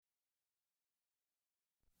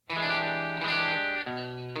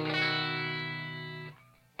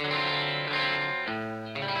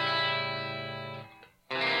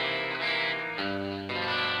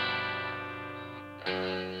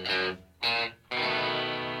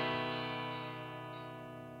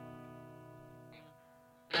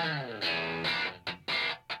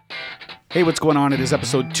Hey, what's going on? It is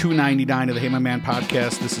episode 299 of the Hey My Man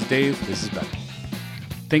podcast. This is Dave. This is Ben.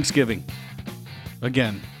 Thanksgiving.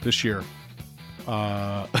 Again, this year.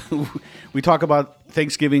 We talk about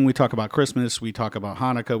Thanksgiving, we talk about Christmas, we talk about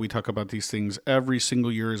Hanukkah, we talk about these things every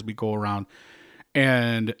single year as we go around.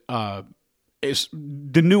 And the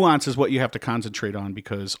nuance is what you have to concentrate on,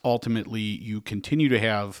 because ultimately you continue to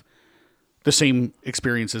have the same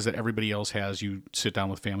experiences that everybody else has. You sit down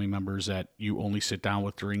with family members that you only sit down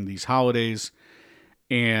with during these holidays.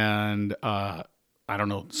 And I don't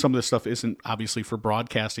know, some of this stuff isn't obviously for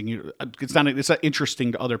broadcasting. It's not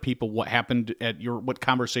interesting to other people what happened at what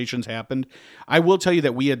conversations happened. I will tell you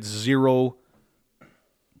that we had zero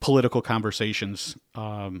political conversations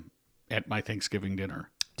at my Thanksgiving dinner.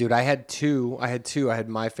 Dude, I had two. I had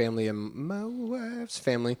my family and my wife's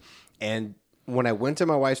family. And when I went to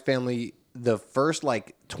my wife's family, the first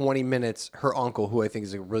 20 minutes, her uncle, who I think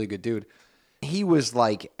is a really good dude, he was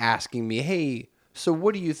asking me, hey, so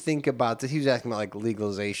what do you think about this? He was asking about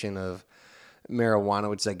legalization of marijuana,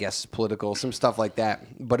 which I guess is political, some stuff like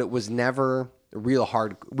that. But it was never real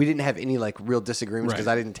hard. We didn't have any real disagreements, because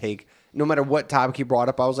I didn't take, no matter what topic he brought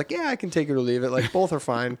up, I was like, yeah, I can take it or leave it. Both are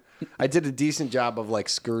fine. I did a decent job of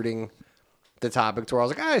skirting the topic to where I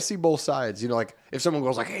was like, I see both sides. If someone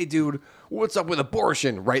goes hey, dude, what's up with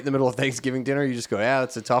abortion? Right in the middle of Thanksgiving dinner, you just go, yeah,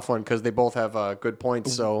 that's a tough one, because they both have good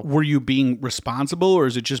points. So, were you being responsible, or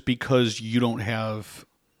is it just because you don't have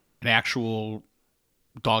an actual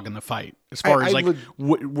dog in the fight as far as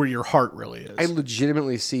where your heart really is? I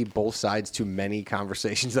legitimately see both sides to many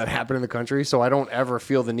conversations that happen in the country, so I don't ever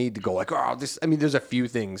feel the need to go there's a few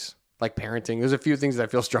things. Like parenting, there's a few things that I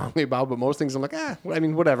feel strongly about, but most things I'm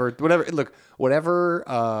whatever. Look, whatever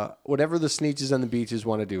the sneeches and the beaches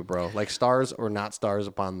want to do, bro. Stars or not stars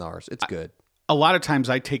upon theirs, it's good. A lot of times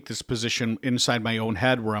I take this position inside my own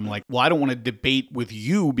head where I'm like, well, I don't want to debate with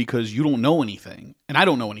you because you don't know anything, and I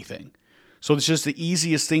don't know anything. So it's just the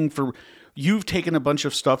easiest thing for you've taken a bunch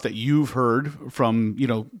of stuff that you've heard from,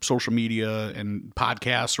 social media and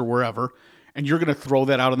podcasts or wherever, and you're going to throw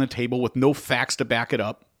that out on the table with no facts to back it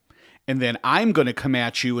up. And then I'm going to come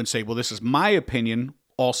at you and say, well, this is my opinion.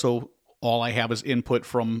 Also, all I have is input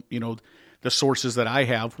from, the sources that I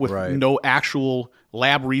have with no actual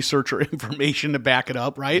lab research or information to back it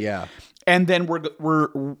up, right? Yeah. And then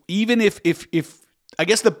we're even if I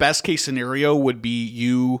guess the best case scenario would be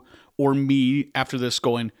you or me after this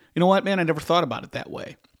going, you know what, man, I never thought about it that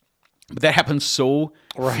way. But that happens so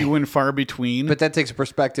few and far between. But that takes a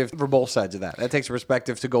perspective for both sides of that. That takes a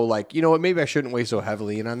perspective to go you know what, maybe I shouldn't weigh so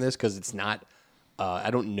heavily in on this, because it's not,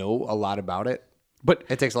 I don't know a lot about it. But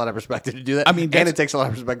it takes a lot of perspective to do that. And it takes a lot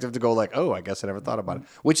of perspective to go oh, I guess I never thought about it.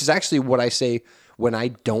 Which is actually what I say when I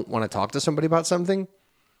don't want to talk to somebody about something.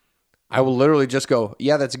 I will literally just go,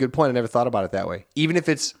 yeah, that's a good point. I never thought about it that way. Even if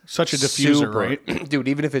it's such a diffuser, right? Dude,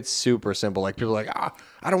 even if it's super simple. People are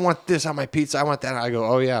I don't want this on my pizza. I want that. I go,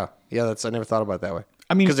 oh, yeah. Yeah, I never thought about it that way.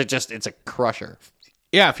 Because it's a crusher.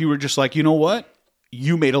 Yeah, if you were just you know what?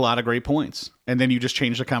 You made a lot of great points, and then you just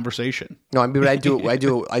changed the conversation. No, but I do it. I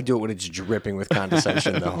do it when it's dripping with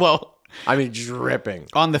condescension, though. Well, dripping.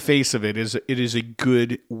 On the face of it is a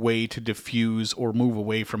good way to diffuse or move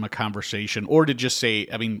away from a conversation, or to just say,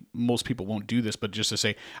 most people won't do this, but just to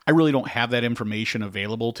say, I really don't have that information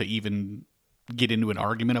available to even get into an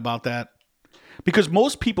argument about that. Because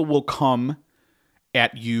most people will come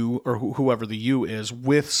at you, or whoever the you is,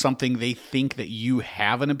 with something they think that you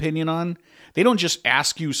have an opinion on. They don't just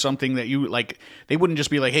ask you something that you they wouldn't just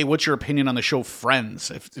be like, hey, what's your opinion on the show Friends?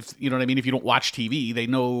 If you know what I mean? If you don't watch TV, they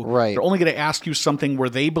know they're only going to ask you something where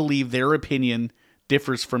they believe their opinion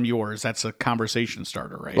differs from yours. That's a conversation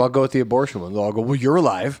starter, right? Well, I'll go with the abortion one. I'll go, well, you're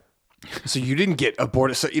alive, so you didn't get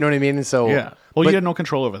aborted. So, you know what I mean? And so, yeah. Well, you had no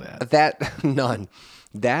control over that. None.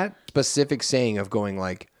 That specific saying of going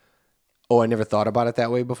oh, I never thought about it that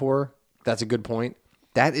way before. That's a good point.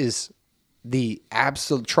 That is the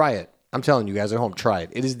absolute. Try it. I'm telling you guys at home, try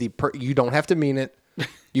it. It is you don't have to mean it.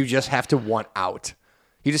 You just have to want out.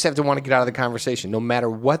 You just have to want to get out of the conversation, no matter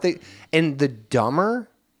what and the dumber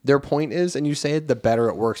their point is, and you say it, the better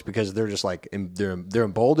it works, because they're just they're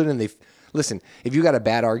emboldened, and listen, if you got a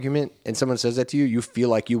bad argument and someone says that to you, you feel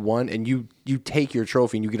like you won, and you take your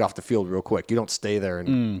trophy and you get off the field real quick. You don't stay there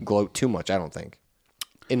and gloat too much, I don't think.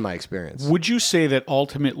 In my experience. Would you say that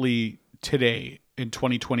ultimately today in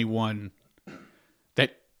 2021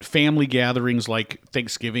 that family gatherings like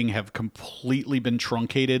Thanksgiving have completely been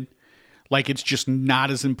truncated? It's just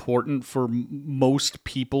not as important for most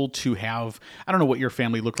people to have. I don't know what your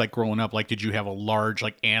family looked like growing up. Did you have a large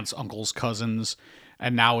aunts, uncles, cousins,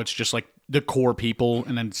 and now it's just the core people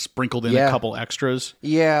and then sprinkled in a couple extras.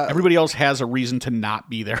 Yeah. Everybody else has a reason to not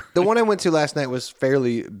be there. The one I went to last night was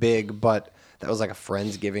fairly big, but that was like a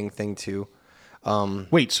Friendsgiving thing too.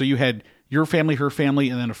 Wait, so you had your family, her family,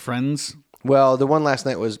 and then a friend's? Well, the one last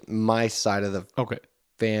night was my side of the Okay.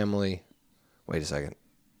 family. Wait a second.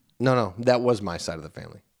 No, that was my side of the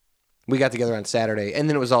family. We got together on Saturday, and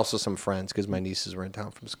then it was also some friends because my nieces were in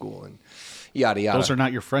town from school and yada yada. Those are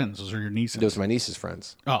not your friends; those are your nieces. Those are my niece's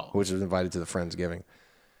friends. Oh, which was invited to the Friendsgiving.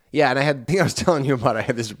 Yeah, and I think I was telling you about. I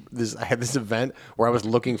had this event where I was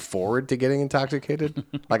looking forward to getting intoxicated.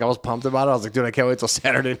 Like I was pumped about it. I was like, dude, I can't wait till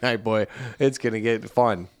Saturday night, boy. It's gonna get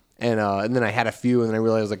fun. And then I had a few, and then I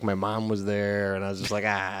realized like my mom was there, and I was just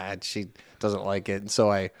like, she doesn't like it, and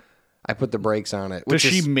so I put the brakes on it.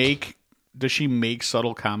 Does she make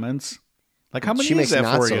subtle comments? Like how many she is makes that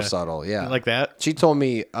not for so you? subtle, yeah, like that. She told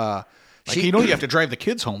me, Like you have to drive the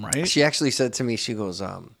kids home, right? She actually said to me, she goes,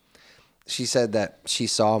 she said that she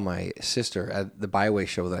saw my sister at the Byway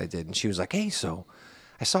show that I did, and she was like, hey, so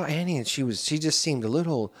I saw Annie, and she just seemed a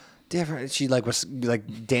little different. She was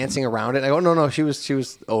dancing around it. And I go, no, she was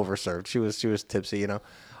overserved. She was tipsy, you know.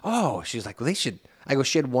 Oh, she was like, well, they should. I go,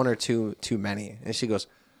 she had one or two too many, and she goes,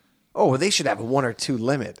 oh, well, they should have a 1 or 2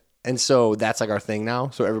 limit. And so that's like our thing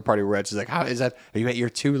now. So every party we're at, she's like, how is that? Are you at your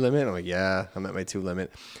 2 limit? I'm like, yeah, I'm at my 2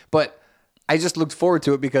 limit. But I just looked forward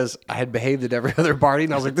to it because I had behaved at every other party,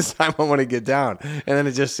 and I was like, this time I want to get down. And then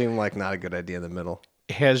it just seemed like not a good idea in the middle.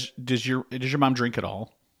 Does your mom drink at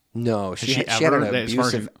all? No, she had an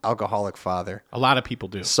abusive alcoholic father. A lot of people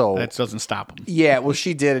do. So that doesn't stop them. Yeah, well,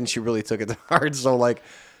 she did, and she really took it to heart.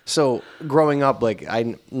 So growing up, like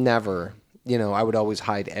I never, I would always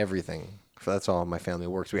hide everything. That's all my family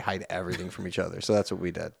works. We hide everything from each other. So that's what we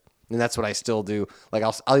did. And that's what I still do. Like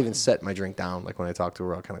I'll even set my drink down. Like when I talk to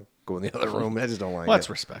her, I'll kind of go in the other room. I just don't like it. Well, that's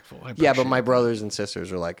respectful. Yeah, but my brothers and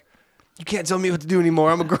sisters are like, you can't tell me what to do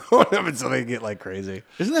anymore. I'm a grown up. And so they get like crazy.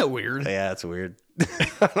 Isn't that weird? Yeah, it's weird.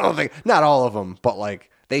 I don't think, not all of them, but like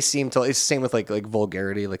they seem to, it's the same with like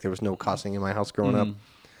vulgarity. Like there was no cussing in my house growing up.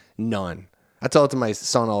 None. I tell it to my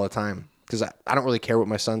son all the time because I don't really care what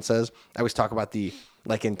my son says. I always talk about the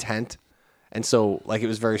like intent. And so, like, it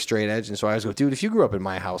was very straight edge. And so I always go, dude, if you grew up in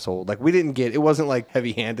my household, like, it wasn't, like,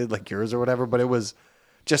 heavy-handed like yours or whatever, but it was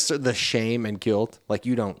just the shame and guilt. Like,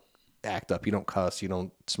 you don't act up. You don't cuss. You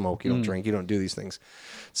don't smoke. You don't drink. You don't do these things.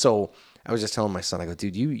 So I was just telling my son, I go,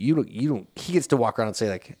 dude, you don't, he gets to walk around and say,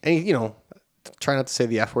 like, and, try not to say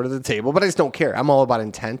the F word at the table, but I just don't care. I'm all about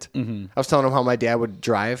intent. I was telling him how my dad would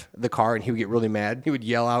drive the car and he would get really mad. He would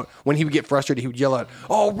yell out. When he would get frustrated, he would yell out,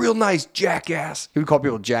 oh, real nice, jackass. He would call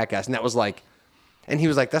people jackass. And that was like, and he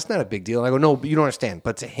was like, that's not a big deal. And I go, no, but you don't understand.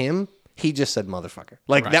 But to him, he just said motherfucker.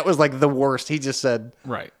 Like, that was like the worst. He just said,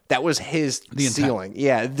 right. That was his ceiling.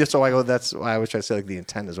 Yeah. So I go, that's why I always try to say, like, the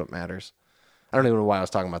intent is what matters. I don't even know why I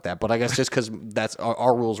was talking about that, but I guess just because that's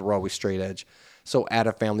our rules were always straight edge. So at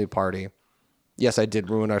a family party, yes, I did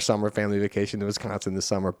ruin our summer family vacation to Wisconsin this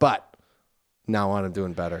summer, but now on I'm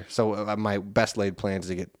doing better. So my best laid plans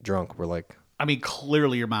to get drunk were like... I mean,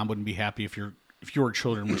 clearly your mom wouldn't be happy if your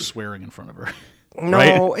children were swearing in front of her. No,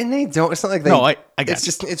 right? And they don't. It's not like they... No, I get it's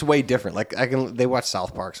just, it's way different. Like, they watch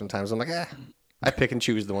South Park sometimes. I'm like, I pick and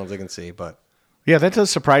choose the ones I can see, but... Yeah, that does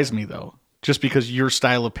surprise me, though. Just because your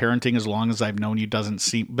style of parenting, as long as I've known you, doesn't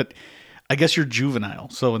seem... But I guess you're juvenile,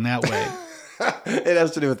 so in that way... It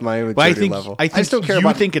has to do with my immaturity level. I still care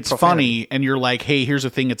about think it's profanity. Funny, and you're like, hey, here's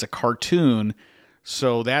the thing, it's a cartoon,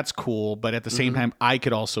 so that's cool, but at the same time, I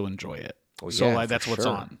could also enjoy it. Well, so yeah, that's what's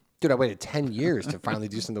on. Dude, I waited 10 years to finally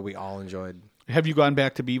do something we all enjoyed. Have you gone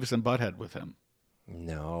back to Beavis and Butthead with him?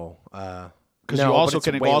 No. Because you also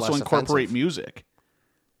can also incorporate music.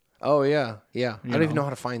 Oh, yeah. Yeah. I don't even know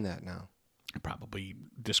how to find that now. Probably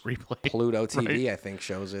disc replay. Pluto TV, right? I think,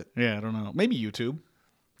 shows it. Yeah, I don't know. Maybe YouTube.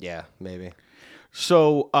 Yeah, maybe.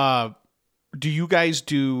 So, do you guys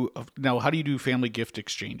now, how do you do family gift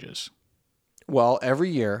exchanges? Well, every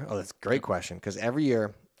year, that's a great question, because every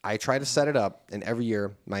year I try to set it up, and every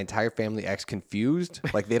year my entire family acts confused.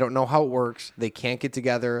 Like, they don't know how it works. They can't get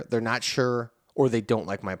together. They're not sure, or they don't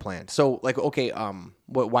like my plan. So, like, okay,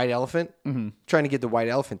 White Elephant? Mm-hmm. Trying to get the White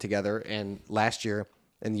Elephant together, and last year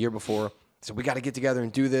and the year before, so we got to get together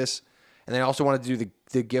and do this. And then I also wanted to do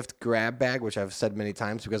the gift grab bag, which I've said many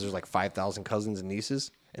times because there's like 5,000 cousins and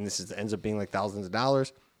nieces. And ends up being like thousands of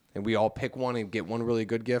dollars. And we all pick one and get one really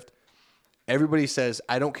good gift. Everybody says,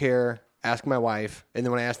 I don't care. Ask my wife. And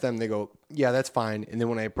then when I ask them, they go, yeah, that's fine. And then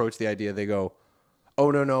when I approach the idea, they go,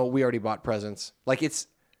 oh, no, we already bought presents. Like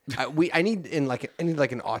I need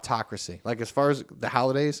an autocracy. Like as far as the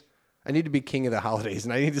holidays, I need to be king of the holidays.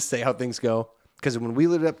 And I need to say how things go. Because when we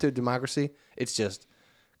lead it up to democracy, it's just...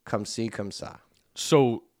 Come see, come sa.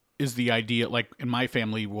 So is the idea, like in my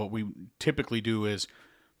family, what we typically do is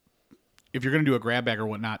if you're going to do a grab bag or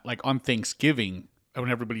whatnot, like on Thanksgiving, when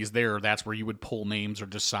everybody's there, that's where you would pull names or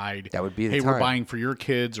decide, That would be the hey, time. we're buying for your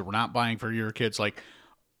kids or we're not buying for your kids. Like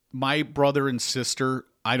my brother and sister,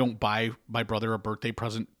 I don't buy my brother a birthday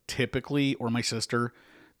present typically, or my sister.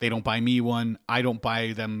 They don't buy me one. I don't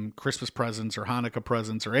buy them Christmas presents or Hanukkah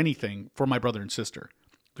presents or anything for my brother and sister.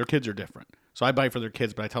 Their kids are different. So I buy for their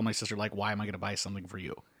kids, but I tell my sister, like, why am I going to buy something for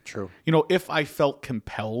you? True. You know, if I felt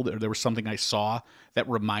compelled or there was something I saw that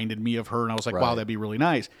reminded me of her and I was like, wow, that'd be really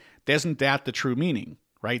nice. Isn't that the true meaning,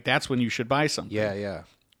 right? That's when you should buy something. Yeah, yeah.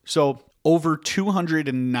 So over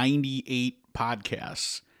 298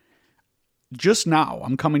 podcasts. Just now,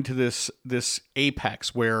 I'm coming to this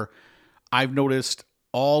apex where I've noticed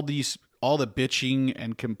all the bitching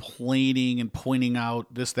and complaining and pointing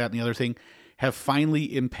out this, that, and the other thing have finally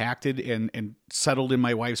impacted and settled in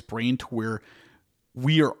my wife's brain to where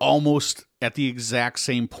we are almost at the exact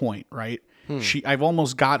same point, right? I've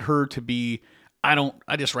almost got her to be, I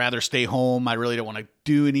just rather stay home. I really don't want to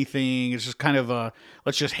do anything. It's just kind of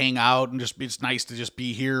let's just hang out and it's nice to just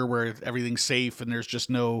be here where everything's safe and there's just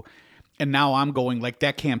no, and now I'm going like,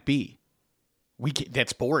 that can't be.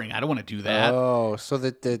 That's boring. I don't want to do that. Oh, so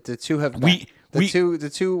the two have the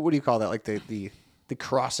two. What do you call that? Like the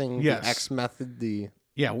crossing, yes. the X method.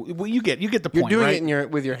 Well, you get the point. You're doing right? it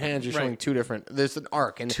with your hands. You're showing two different. There's an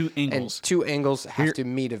arc and two angles. And two angles have to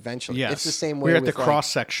meet eventually. Yes. It's the same way. We're at the cross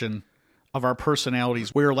section of our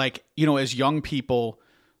personalities. Where, like, you know, as young people,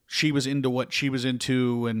 she was into what she was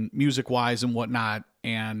into and music wise and whatnot,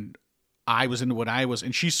 and I was into what I was,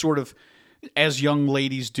 and she's sort of, as young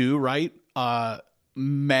ladies do, right?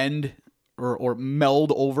 Mend or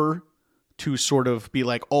meld over to sort of be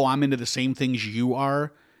like, oh, I'm into the same things you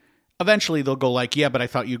are. Eventually they'll go like, yeah, but I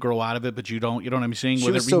thought you grow out of it, but you don't. You know what I'm saying? She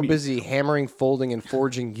was so busy hammering, folding, and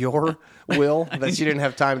forging your will that she didn't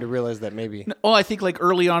have time to realize that maybe. Oh, I think like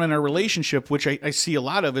early on in our relationship, which I see a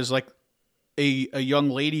lot of, is like a young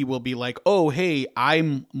lady will be like, oh, hey,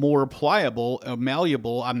 I'm more pliable,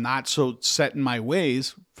 malleable. I'm not so set in my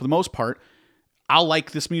ways for the most part. I'll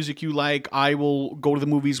like this music you like. I will go to the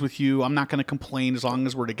movies with you. I'm not going to complain as long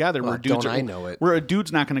as we're together. Well, I know it. Where a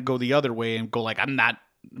dude's not going to go the other way and go like, I'm not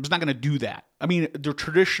going to do that. I mean, the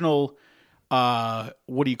traditional,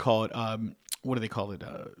 what do you call it? What do they call it?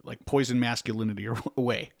 Like poison masculinity or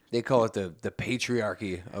way. They call it the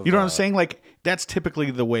patriarchy of. You know what I'm saying? Like that's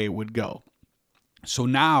typically the way it would go. So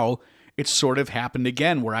now it's sort of happened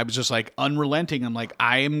again where I was just like unrelenting. I'm like,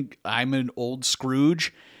 I'm an old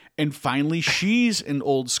Scrooge. And finally, she's an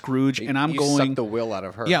old Scrooge, and I'm going. Suck the will out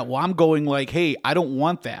of her. Yeah, well, I'm going like, hey, I don't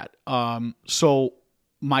want that. So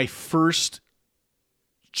my first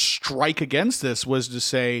strike against this was to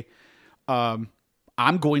say, I'm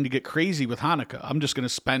going to get crazy with Hanukkah. I'm just going to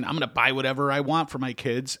spend. I'm going to buy whatever I want for my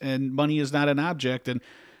kids, and money is not an object, and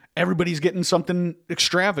everybody's getting something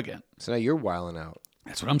extravagant. So now you're wilding out.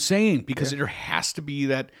 That's what I'm saying, because there has to be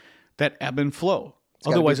that ebb and flow.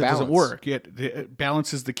 Otherwise, it doesn't work. Yet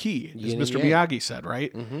balance is the key, as Mr. Miyagi said,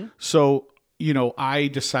 right? Mm-hmm. So, you know, I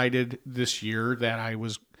decided this year that I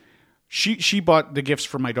was. She bought the gifts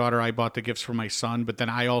for my daughter. I bought the gifts for my son. But then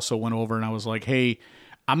I also went over and I was like, hey,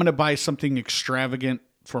 I'm going to buy something extravagant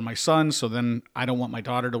for my son. So then I don't want my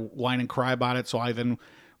daughter to whine and cry about it. So I then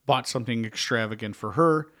bought something extravagant for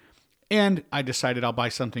her. And I decided I'll buy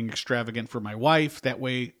something extravagant for my wife. That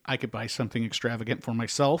way I could buy something extravagant for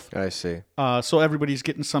myself. I see. So everybody's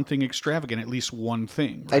getting something extravagant, at least one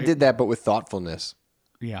thing. Right? I did that, but with thoughtfulness.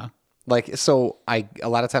 Yeah. Like, so a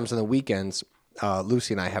lot of times on the weekends,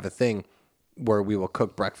 Lucy and I have a thing where we will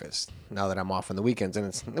cook breakfast now that I'm off on the weekends,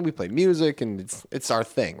 and we play music and it's our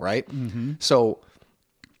thing, right? Mm-hmm. So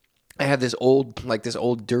I have this old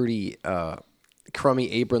dirty,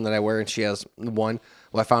 crummy apron that I wear, and she has one.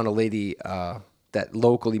 Well, I found a lady that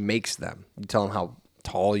locally makes them. You tell them how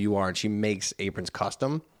tall you are, and she makes aprons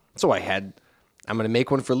custom. So I'm going to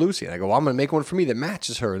make one for Lucy. And I go, well, I'm going to make one for me that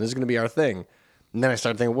matches her, and this is going to be our thing. And then I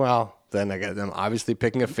started thinking, well, then I'm obviously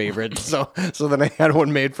picking a favorite. so then I had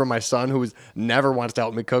one made for my son who never wants to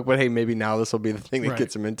help me cook, but hey, maybe now this will be the thing that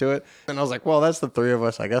gets him into it. And I was like, well, that's the three of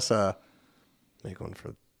us. I guess make one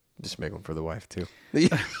for the wife too. I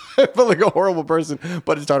felt like a horrible person,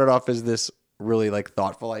 but it started off as this really like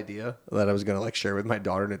thoughtful idea that I was going to like share with my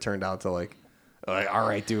daughter, and it turned out to like, all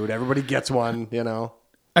right, dude, everybody gets one, you know?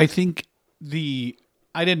 I think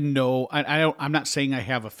I didn't know, I'm not saying I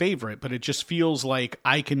have a favorite, but it just feels like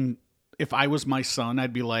I can, if I was my son,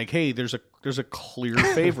 I'd be like, hey, there's a clear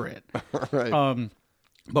favorite. Right.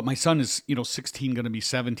 But my son is, 16, going to be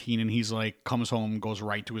 17, and he's like, comes home, goes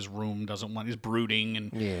right to his room, he's brooding.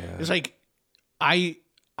 And it's like, I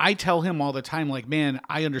tell him all the time, like, man,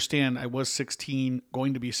 I understand I was 16,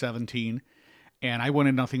 going to be 17, and I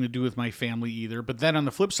wanted nothing to do with my family either. But then on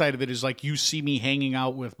the flip side of it is like, you see me hanging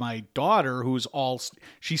out with my daughter,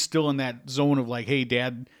 she's still in that zone of like, hey,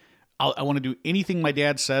 Dad, I want to do anything my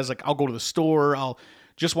dad says. Like, I'll go to the store,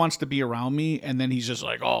 just wants to be around me. And then he's just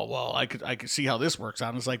like, oh, well, I could see how this works out.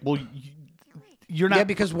 And it's like, well, you're not. Yeah,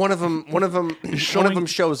 because one of them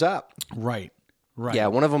shows up. Right. Right. Yeah,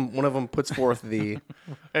 one of them puts forth the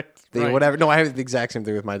right. whatever. No, I have the exact same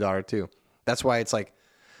thing with my daughter too. That's why it's like,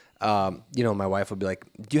 my wife will be like,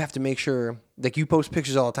 "Do you have to make sure, like, you post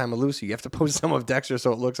pictures all the time of Lucy? You have to post some of Dexter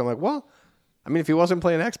so it looks." I'm like, well, I mean, if he wasn't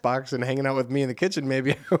playing Xbox and hanging out with me in the kitchen,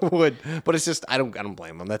 maybe I would. But it's just I don't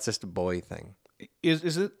blame him. That's just a boy thing.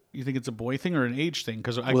 Is it? You think it's a boy thing or an age thing?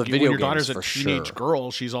 Because when video your daughter's a games, teenage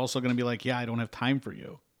girl, she's also going to be like, "Yeah, I don't have time for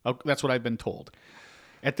you." That's what I've been told.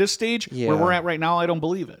 At this stage, where we're at right now, I don't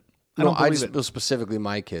believe it. I just feel specifically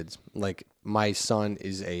my kids. Like, my son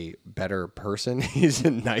is a better person. He's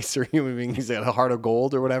a nicer human being. He's got a heart of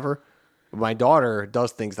gold or whatever. My daughter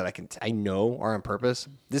does things that I know are on purpose.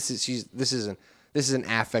 This is an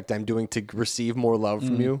affect I'm doing to receive more love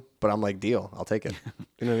from you. But I'm like, deal, I'll take it.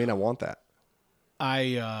 You know what I mean? I want that.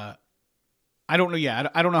 I don't know. Yeah,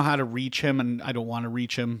 I don't know how to reach him, and I don't want to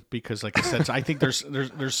reach him because, like I said, I think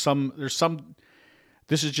there's some.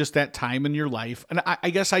 This is just that time in your life. And I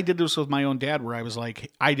guess I did this with my own dad where I was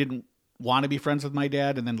like, I didn't want to be friends with my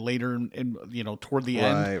dad. And then later, toward the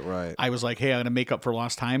end, I was like, hey, I'm going to make up for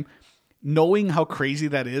lost time. Knowing how crazy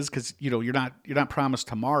that is, because, you're not promised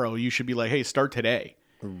tomorrow. You should be like, hey, start today.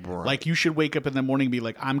 Right. Like, you should wake up in the morning and be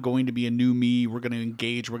like, I'm going to be a new me. We're going to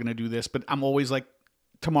engage. We're going to do this. But I'm always like,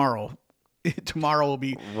 tomorrow will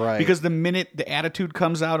be. Right. Because the minute the attitude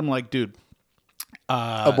comes out, I'm like, dude.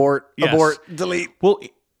 Abort, delete. Well,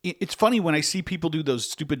 it's funny when I see people do those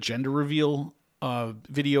stupid gender reveal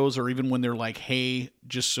videos, or even when they're like, "Hey,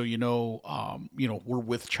 just so you know, we're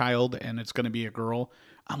with child and it's going to be a girl."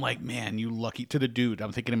 I'm like, man, you lucky. To the dude,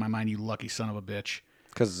 I'm thinking in my mind, you lucky son of a bitch.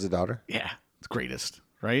 Because it's a daughter. Yeah, it's greatest,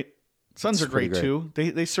 right? Sons are great too.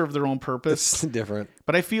 They serve their own purpose. It's different.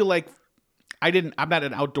 But I feel like I'm not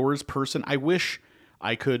an outdoors person. I wish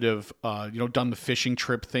I could have, done the fishing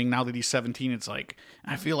trip thing. Now that he's 17, it's like,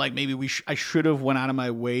 I feel like maybe I should have went out of my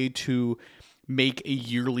way to make a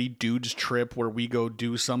yearly dudes trip where we go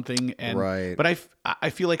do something. And, right. But I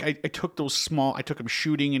feel like I took I took him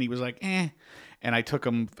shooting and he was like, eh. And I've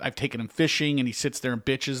taken him fishing and he sits there and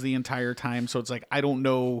bitches the entire time. So it's like, I don't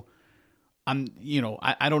know.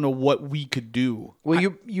 I don't know what we could do. Well,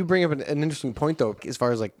 you bring up an interesting point though, as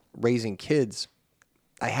far as like raising kids.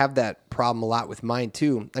 I have that problem a lot with mine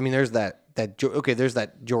too. I mean, there's there's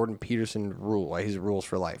that Jordan Peterson rule, like his rules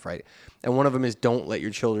for life, right? And one of them is don't let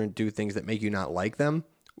your children do things that make you not like them.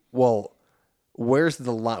 Well, where's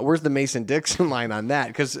the Mason Dixon line on that?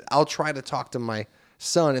 Because I'll try to talk to my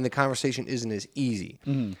son, and the conversation isn't as easy.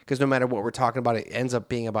 Because no matter what we're talking about, it ends up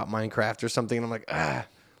being about Minecraft or something. And I'm like,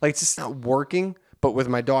 it's just not working. But with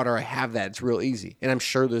my daughter, I have that. It's real easy. And I'm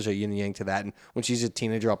sure there's a yin and yang to that. And when she's a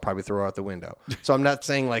teenager, I'll probably throw her out the window. So I'm not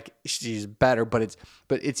saying like she's better, but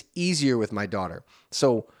it's easier with my daughter.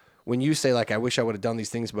 So when you say like, I wish I would have done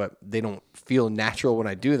these things, but they don't feel natural when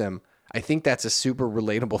I do them, I think that's a super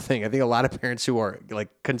relatable thing. I think a lot of parents who are like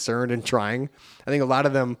concerned and trying, I think a lot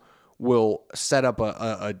of them will set up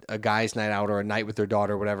a guy's night out or a night with their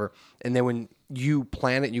daughter or whatever. And then when you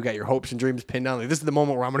plan it, you got your hopes and dreams pinned down. Like, this is the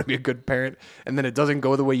moment where I'm going to be a good parent. And then it doesn't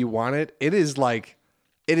go the way you want it. It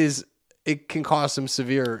can cause some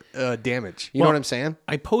severe damage. You know what I'm saying?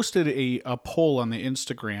 I posted a poll on the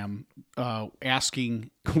Instagram asking,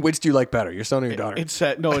 which do you like better, your son or your daughter? It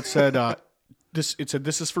said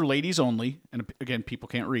this is for ladies only. And again, people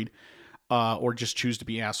can't read. Or just choose to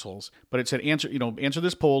be assholes. But it said, answer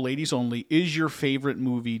this poll, ladies only. Is your favorite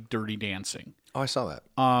movie Dirty Dancing? Oh, I saw that.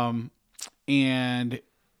 And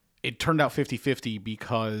it turned out 50-50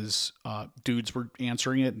 because dudes were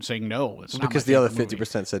answering it and saying no. It's not because the other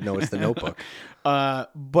 50% said no, it's The Notebook.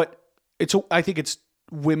 But I think it's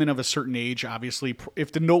women of a certain age, obviously.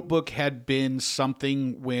 If The Notebook had been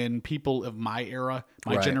something when people of my era,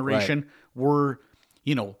 my generation, were,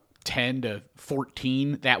 10 to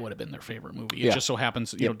 14, that would have been their favorite movie. It just so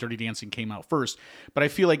happens, Dirty Dancing came out first. But I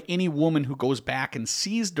feel like any woman who goes back and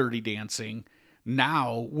sees Dirty Dancing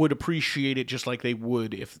now would appreciate it just like they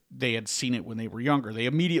would if they had seen it when they were younger. They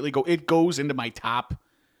immediately it goes into my top.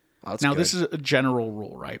 Now, this is a general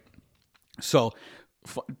rule, right? So,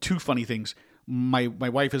 two funny things. My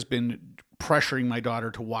wife has been pressuring my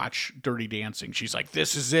daughter to watch Dirty Dancing. She's like,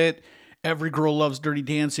 this is it. Every girl loves Dirty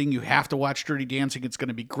Dancing. You have to watch Dirty Dancing. It's going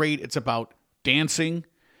to be great. It's about dancing.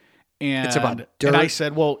 And It's about dirt. And I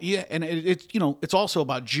said, well, yeah. And it's, it's also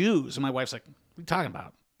about Jews. And my wife's like, what are you talking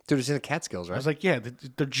about? Dude, it's in the Catskills, right? I was like, yeah,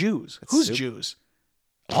 they're Jews. Who's Jews?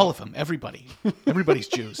 All of them. Everybody. Everybody's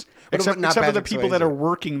Jews. except for the people that are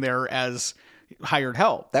working there as hired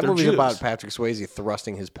help. That They're movie's Jews. about Patrick Swayze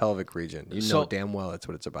thrusting his pelvic region. You know damn well that's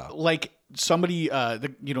what it's about. Like somebody,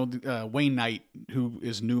 Wayne Knight, who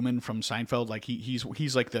is Newman from Seinfeld, like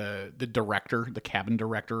he's like the director, the cabin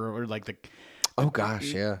director, or like the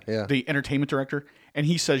the entertainment director, and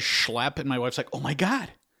he says schlep, and my wife's like, oh my god,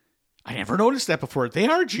 I never noticed that before. They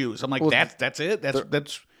are Jews. I'm like, that's it.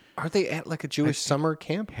 That's. Aren't they at like a Jewish summer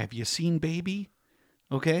camp? Have you seen Baby?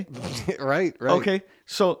 Okay, right. Okay,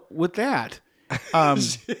 so with that.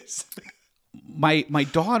 My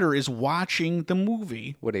daughter is watching the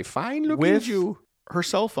movie with a fine looking with Jew, her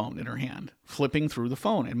cell phone in her hand, flipping through the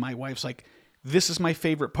phone, and my wife's like, "This is my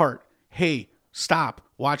favorite part. Hey, stop,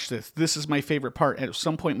 watch this. This is my favorite part." And at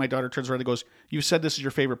some point, my daughter turns around and goes, "You said this is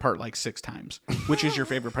your favorite part like 6 times. Which is your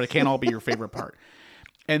favorite part? It can't all be your favorite part."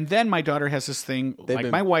 And then my daughter has this thing,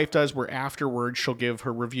 my wife does, where afterwards she'll give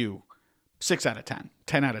her review, 6 out of 10,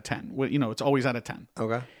 10 out of 10. It's always out of 10.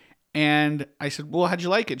 Okay. And I said, well, how'd you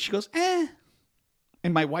like it? She goes, eh.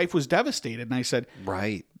 And my wife was devastated. And I said,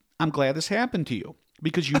 right. I'm glad this happened to you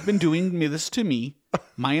because you've been doing this to me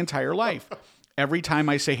my entire life. Every time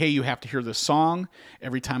I say, hey, you have to hear this song.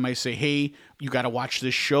 Every time I say, hey, you got to watch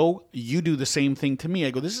this show. You do the same thing to me.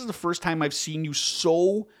 I go, this is the first time I've seen you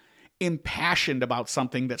so impassioned about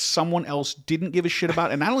something that someone else didn't give a shit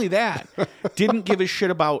about. And not only that, didn't give a shit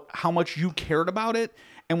about how much you cared about it.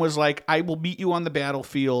 And was like, I will meet you on the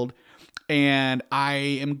battlefield, and I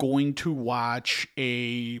am going to watch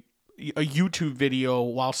a YouTube video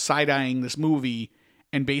while side-eyeing this movie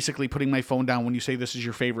and basically putting my phone down when you say this is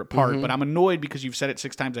your favorite part. But I'm annoyed because you've said it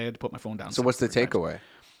 6 times. I had to put my phone down. So what's the takeaway?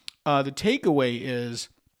 The takeaway is,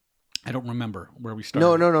 I don't remember where we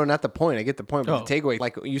started. No, not the point. I get the point. But the takeaway,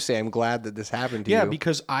 like you say, I'm glad that this happened to you. Yeah,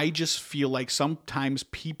 because I just feel like sometimes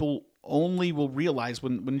people only will realize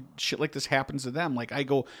when shit like this happens to them. Like I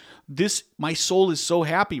go, my soul is so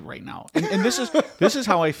happy right now. And this is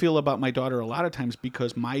how I feel about my daughter a lot of times,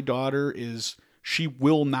 because my daughter she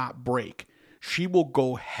will not break. She will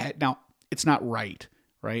go head. Now, it's not right?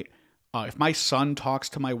 If my son talks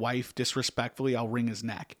to my wife disrespectfully, I'll wring his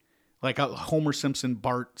neck. Like a Homer Simpson,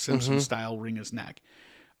 Bart Simpson style, wring his neck.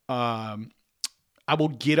 I will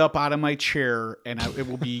get up out of my chair and it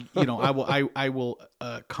will be, I will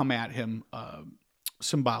come at him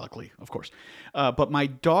symbolically, of course. But my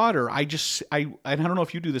daughter, I don't know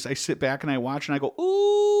if you do this. I sit back and I watch and I go,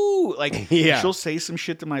 ooh, like she'll say some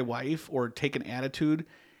shit to my wife or take an attitude,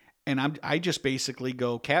 and I just basically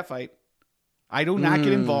go catfight. I do not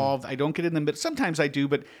get involved. I don't get in the middle. Sometimes I do,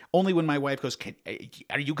 but only when my wife goes,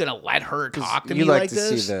 are you going to let her talk to me like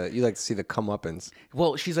this? You like to see the comeuppance.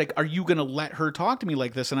 Well, she's like, are you going to let her talk to me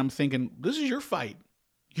like this? And I'm thinking, this is your fight.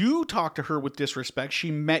 You talk to her with disrespect. She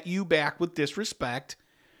met you back with disrespect.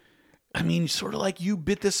 I mean, sort of like you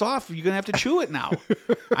bit this off. You're going to have to chew it now.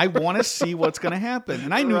 I want to see what's going to happen.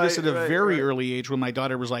 And I knew this at a very early age when my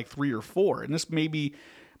daughter was like 3 or 4. And this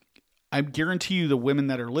I guarantee you the women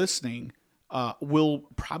that are listening will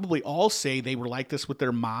probably all say they were like this with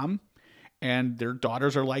their mom, and their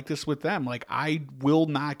daughters are like this with them. Like, I will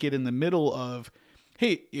not get in the middle of,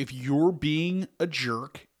 hey, if you're being a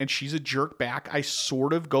jerk and she's a jerk back, I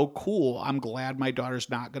sort of go, cool. I'm glad my daughter's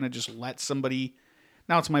not going to just let somebody.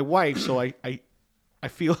 Now it's my wife, so I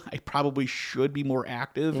feel I probably should be more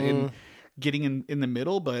active in getting in the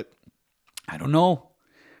middle, but I don't know.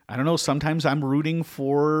 Sometimes I'm rooting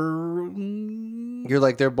for. You're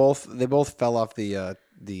like they both fell off the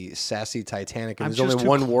sassy Titanic, and there's only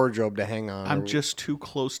one wardrobe to hang on. I'm just too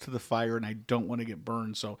close to the fire, and I don't want to get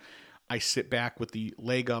burned, so I sit back with the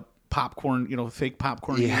leg up, popcorn, fake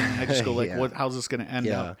popcorn. Yeah. And I just go like, how's this going to end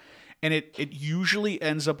up? And it usually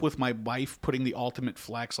ends up with my wife putting the ultimate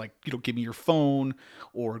flex, like, give me your phone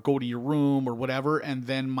or go to your room or whatever. And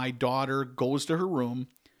then my daughter goes to her room,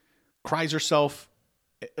 cries herself,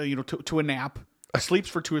 to a nap, sleeps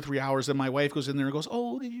for 2 or 3 hours. And my wife goes in there and goes,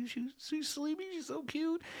 oh, she's sleeping? She's so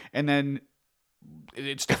cute. And then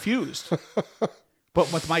it's diffused.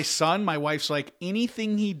 But with my son, my wife's like,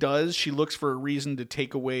 anything he does, she looks for a reason to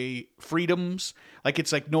take away freedoms. Like,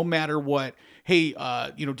 it's like, no matter what, hey,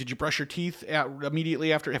 did you brush your teeth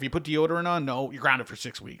immediately after? Have you put deodorant on? No, you're grounded for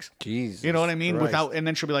 6 weeks. Jesus, you know what I mean? Christ. And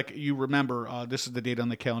then she'll be like, you remember, this is the date on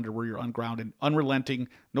the calendar where you're ungrounded, unrelenting,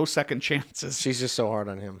 no second chances. She's just so hard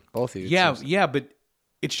on him, both of you. Yeah, but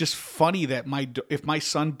it's just funny that if my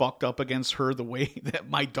son bucked up against her the way that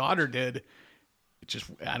my daughter did, it just,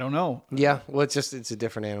 I don't know. Yeah, well, it's a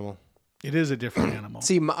different animal. It is a different animal.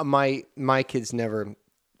 See, my kids never.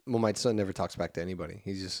 Well, my son never talks back to anybody.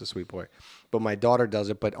 He's just a sweet boy. But my daughter does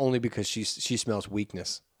it, but only because she smells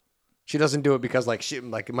weakness. She doesn't do it because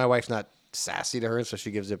like my wife's not sassy to her, so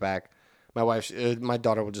she gives it back. My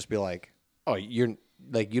daughter will just be like, "Oh, you're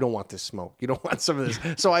like, you don't want this smoke. You don't want some of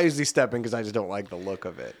this." So I usually step in because I just don't like the look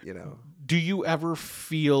of it. Do you ever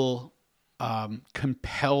feel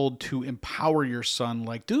compelled to empower your son?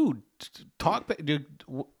 Like, dude,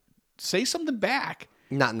 say something back.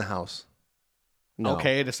 Not in the house. No.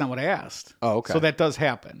 Okay, that's not what I asked. Oh, okay. So that does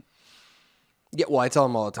happen. Yeah, well, I tell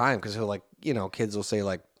him all the time because he'll kids will say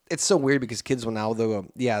like, it's so weird because kids will now they'll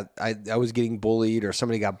go, yeah, I was getting bullied or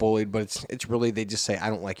somebody got bullied, but it's really they just say, I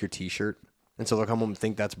don't like your T-shirt, and so they'll come home and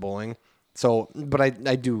think that's bullying. So, but I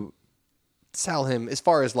do tell him as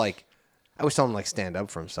far as like, I always tell him like stand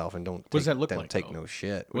up for himself and don't. What does that look like? Take no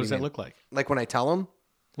shit. What does that look like? Like when I tell him.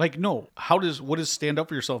 Like, no. What does stand up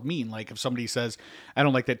for yourself mean? Like if somebody says, I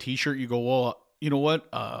don't like that T-shirt, you go, well, you know what?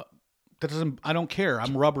 That doesn't. I don't care.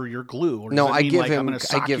 I'm rubber. You're glue. Or does no, it I mean give like him. I'm going to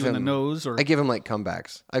sock you in the nose. Or I give him like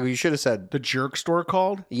comebacks. I go, you should have said the jerk store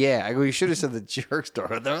called. Yeah, I go, you should have said the jerk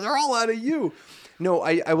store. They're all out of you. No,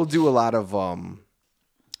 I will do a lot of.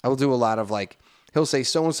 I will do a lot of like. He'll say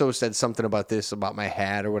so and so said something about this about my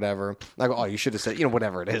hat or whatever. And I go, oh, you should have said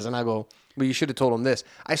whatever it is, and I go, well, you should have told him this.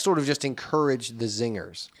 I sort of just encourage the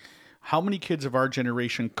zingers. How many kids of our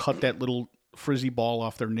generation cut that little frizzy ball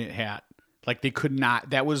off their knit hat? Like they could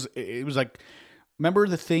not. It was like. Remember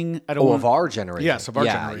the thing? Of our generation. Yes, of our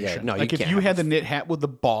generation. Yeah. No, like if you had the knit hat with the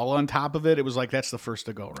ball on top of it, it was like that's the first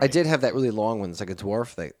to go. Right? I did have that really long one. It's like a dwarf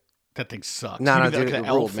thing. That thing sucked. No, dude, it like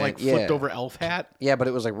ruled, man. Flipped over elf hat. Yeah, but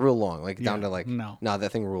it was like real long, like down to like. No,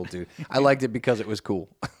 that thing ruled, dude. I liked it because it was cool,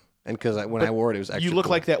 and because when I wore it, it was extra. You look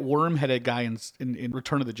cool. like that worm-headed guy in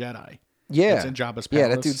Return of the Jedi. Yeah, that's in Jabba's palace. Yeah,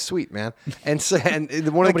 that dude's sweet, man. And so, and one of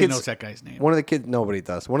the Nobody kids knows that guy's name. One of the kids, nobody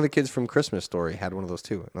does. One of the kids from Christmas Story had one of those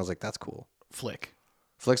too, and I was like, that's cool. Flick's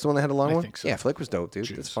the one that had a long one? I think so. Yeah, Flick was dope, dude.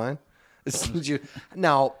 Juice. It's fine.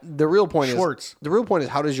 Now, the real point is,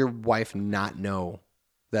 how does your wife not know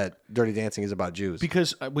that Dirty Dancing is about Jews?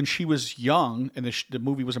 Because when she was young and the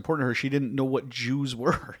movie was important to her, she didn't know what Jews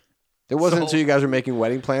were. It wasn't until you guys were making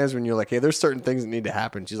wedding plans when you're like, hey, there's certain things that need to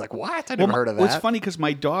happen. She's like, what? I never heard of that. Well, it's funny because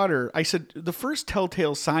my daughter, I said, the first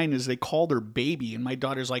telltale sign is they called her baby. And my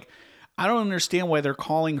daughter's like, I don't understand why they're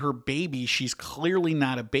calling her baby. She's clearly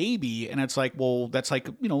not a baby. And it's like, well, that's like,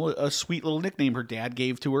 a sweet little nickname her dad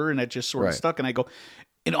gave to her. And it just sort of stuck. And I go,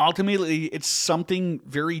 and ultimately it's something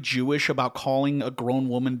very Jewish about calling a grown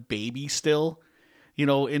woman baby still,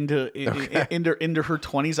 into her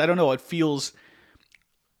 20s. I don't know. It feels,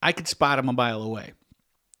 I could spot him a mile away.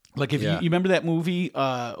 Like if you remember that movie,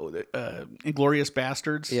 Inglourious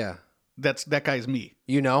Bastards? Yeah. That guy's me.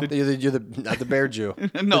 You're not the bear Jew.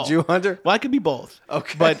 No. The Jew hunter? Well, I could be both.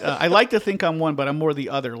 Okay. But I like to think I'm one, but I'm more the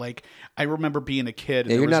other. Like, I remember being a kid.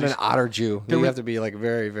 And you're not an otter Jew. You have to be like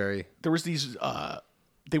very, very... There was these...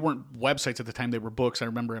 they weren't websites at the time. They were books. I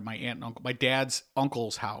remember at my dad's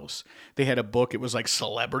uncle's house, they had a book. It was like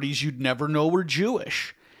celebrities you'd never know were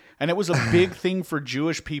Jewish. And it was a big thing for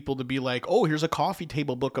Jewish people to be like, oh, here's a coffee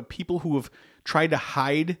table book of people who have tried to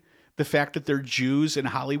hide the fact that they're Jews in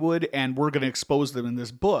Hollywood, and we're going to expose them in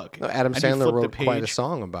this book. No, Adam Sandler wrote quite a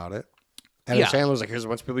song about it. Adam Sandler was like, here's a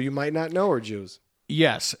bunch of people you might not know are Jews.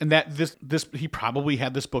 Yes, and that this he probably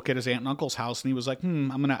had this book at his aunt and uncle's house, and he was like, I'm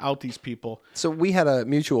going to out these people. So we had a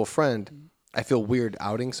mutual friend. I feel weird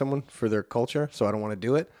outing someone for their culture, so I don't want to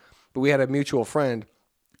do it. But we had a mutual friend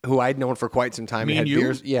who I'd known for quite some time. Me and and had you?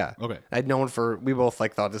 Beers. Yeah. Okay. I'd known we both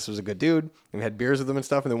thought this was a good dude, and we had beers with him and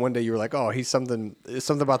stuff. And then one day you were like, oh, he's something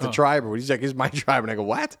about the tribe. Or he's like, he's my tribe. And I go,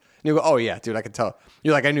 what? And you go, oh yeah, dude, I could tell.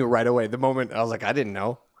 You're like, I knew right away. The moment I was like, I didn't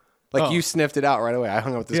know. Like you sniffed it out right away. I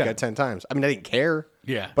hung out with this guy 10 times. I mean, I didn't care.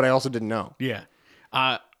 Yeah. But I also didn't know. Yeah.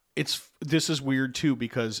 This is weird too,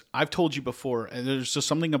 because I've told you before, and there's just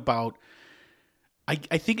something about,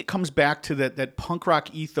 I think it comes back to that punk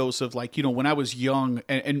rock ethos of like, when I was young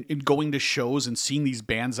and going to shows and seeing these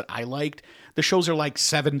bands that I liked, the shows are like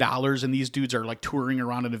 $7 and these dudes are like touring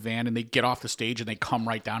around in a van and they get off the stage and they come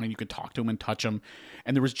right down and you can talk to them and touch them.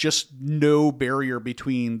 And there was just no barrier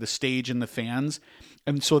between the stage and the fans.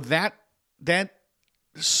 And so that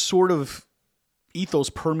sort of ethos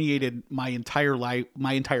permeated my entire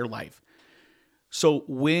life. So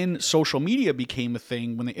when social media became a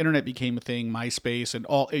thing, when the internet became a thing, MySpace and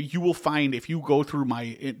all, you will find if you go through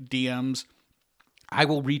my DMs, I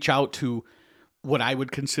will reach out to what I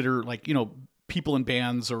would consider like, people in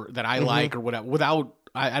bands or that I like or whatever, without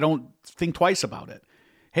I don't think twice about it.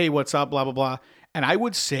 Hey, what's up? Blah, blah, blah. And I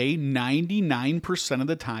would say 99% of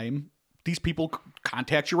the time, these people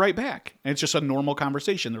contact you right back. And it's just a normal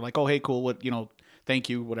conversation. They're like, oh, hey, cool. What, thank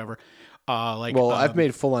you, whatever. I've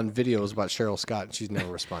made full-on videos about Cheryl Scott, and she's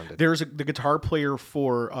never responded. There's the guitar player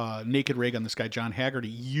for Naked Raygun, this guy, John Haggerty,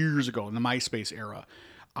 years ago in the MySpace era.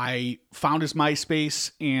 I found his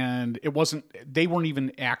MySpace, and they weren't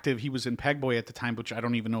even active. He was in Pegboy at the time, which I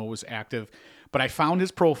don't even know was active. But I found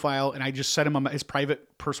his profile, and I just sent him his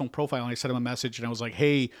private personal profile, and I sent him a message, and I was like,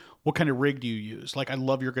 hey, what kind of rig do you use? Like, I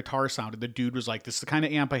love your guitar sound. And the dude was like, this is the kind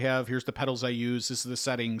of amp I have. Here's the pedals I use. This is the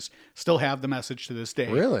settings. Still have the message to this day.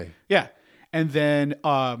 Really? Yeah. And then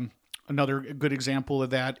another good example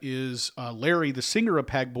of that is Larry, the singer of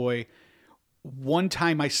Pegboy. One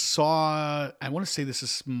time I want to say this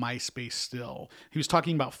is MySpace still. He was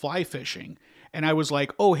talking about fly fishing. And I was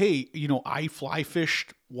like, oh, hey, I fly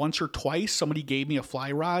fished once or twice. Somebody gave me a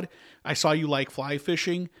fly rod. I saw you like fly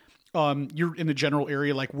fishing. You're in the general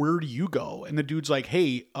area. Like, where do you go? And the dude's like,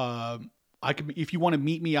 hey, if you want to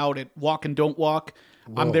meet me out at Walk and Don't Walk,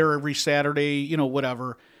 whoa, I'm there every Saturday,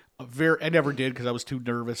 whatever. I never did because I was too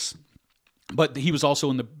nervous. But he was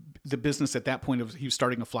also in the business at that point. He was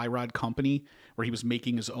starting a fly rod company where he was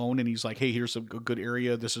making his own, and he's like, hey, here's a good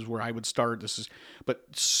area. This is where I would start. But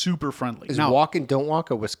super friendly. Is Walk and Don't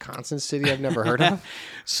Walk a Wisconsin city I've never heard of?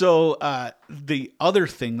 So the other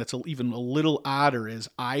thing that's even a little odder is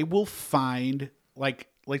I will find, like,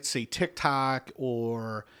 let's say TikTok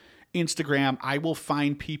or Instagram, I will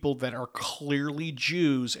find people that are clearly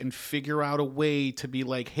Jews and figure out a way to be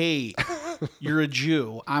like, hey, you're a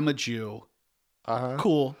Jew. I'm a Jew. Uh-huh.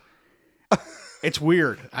 Cool. It's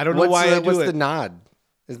weird. I don't know why I do it. What's the nod?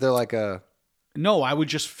 Is there like a... No, I would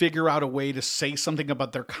just figure out a way to say something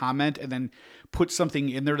about their comment and then put something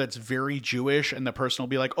in there that's very Jewish, and the person will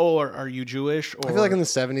be like, oh, are you Jewish? Or... I feel like in the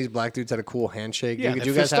 70s, black dudes had a cool handshake. Yeah, do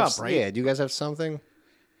you guys have, right? Yeah, do you guys have something?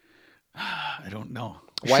 I don't know.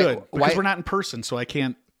 Because we're not in person, so I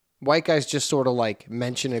can't. White guys just sort of like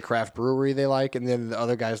mention a craft brewery they like, and then the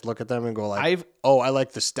other guys look at them and go like, I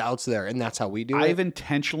like the stouts there, and that's how we do it. I've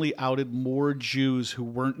intentionally outed more Jews who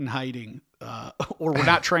weren't in hiding, or were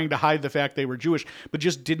not trying to hide the fact they were Jewish, but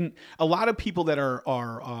just didn't. A lot of people that are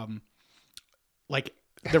like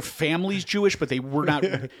their family's Jewish, but they were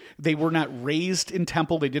not raised in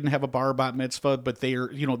temple. They didn't have a bar bat mitzvah, but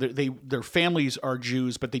their families are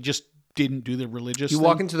Jews, but they just didn't do the religious You thing.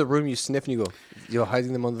 walk into the room, you sniff, and you go, you're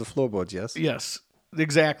hiding them under the floorboards, yes? Yes,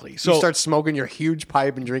 exactly. So you start smoking your huge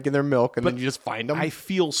pipe and drinking their milk, and then you just find them. I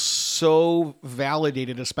feel so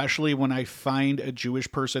validated, especially when I find a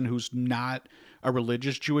Jewish person who's not a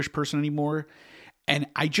religious Jewish person anymore. And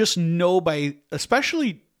I just know by,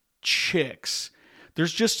 especially chicks,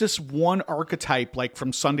 there's just this one archetype, like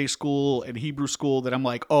from Sunday school and Hebrew school, that I'm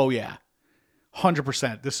like, oh yeah,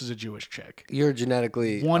 100%. This is a Jewish chick. You're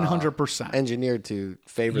genetically 100% engineered to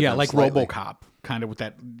favor them like slightly. RoboCop, kind of with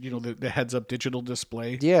that, the heads up digital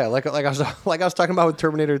display. Yeah, like I was talking about with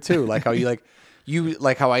Terminator 2, like how you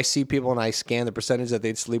like how I see people and I scan the percentage that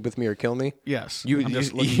they'd sleep with me or kill me. Yes, you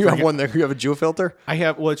have one there. You have a Jew filter. I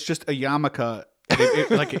have. Well, it's just a yarmulke.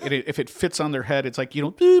 If it fits on their head, it's like,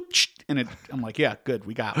 boop, and I'm like, yeah, good,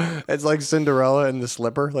 we got it. It's like Cinderella and the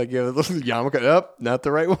slipper. Like, you have a yarmulke up, not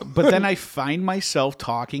the right one. But then I find myself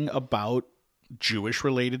talking about Jewish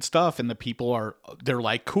related stuff, and the people they're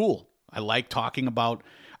like, cool. I like talking about.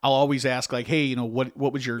 I'll always ask, like, hey,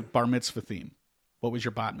 what was your bar mitzvah theme? What was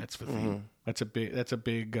your bat mitzvah theme? Mm-hmm. That's a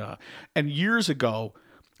big. And years ago,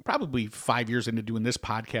 probably 5 years into doing this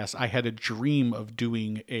podcast, I had a dream of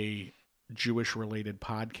doing a Jewish related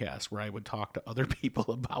podcast where I would talk to other people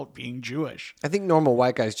about being Jewish. I think normal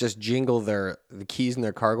white guys just jingle the keys in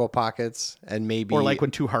their cargo pockets, and maybe, or like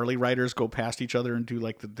when two Harley riders go past each other and do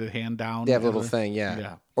like the hand down. They have a little thing,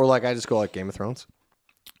 yeah. Or like I just go like Game of Thrones,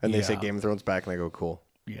 and they say Game of Thrones back, and I go cool.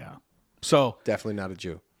 Yeah. So definitely not a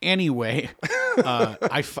Jew. Anyway,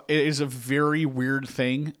 it is a very weird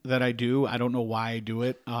thing that I do. I don't know why I do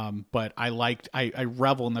it, but I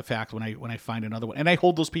revel in the fact when I find another one, and I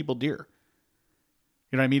hold those people dear.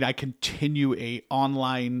 You know what I mean? I continue a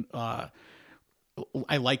online.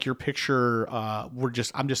 I like your picture.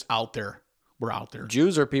 I'm just out there. We're out there.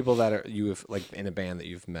 Jews are people that you have like in a band that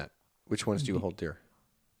you've met. Which ones do you hold dear?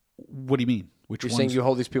 What do you mean? You're saying you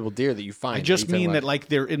hold these people dear that you find. I just mean that like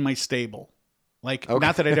they're in my stable. Like, okay.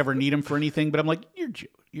 Not that I'd ever need them for anything, but I'm like, you're Jew.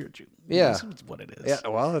 You're a Jew. Yeah. That's what it is. Yeah,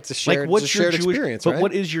 well, it's a shared, like, shared experience, right? But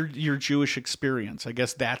what is your Jewish experience? I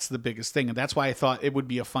guess that's the biggest thing. And that's why I thought it would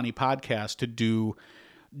be a funny podcast to do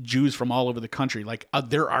Jews from all over the country. Like,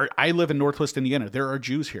 I live in Northwest Indiana. There are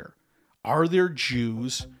Jews here. Are there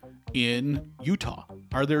Jews in Utah?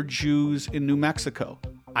 Are there Jews in New Mexico?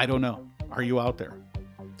 I don't know. Are you out there?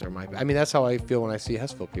 There might be. I mean, that's how I feel when I see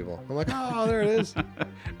Hessville people. I'm like, oh, there it is.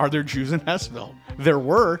 Are there Jews in Hessville? There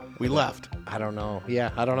were. We left. I don't know.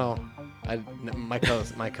 Yeah, I don't know.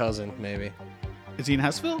 My cousin, maybe. Is he in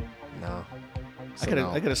Hessville? No. So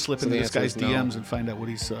I gotta slip into this guy's DMs and find out what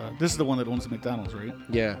he's. This is the one that owns the McDonald's, right?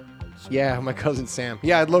 Yeah, my cousin Sam.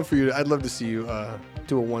 Yeah, I'd love to see you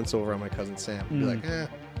do a once over on my cousin Sam. Be like,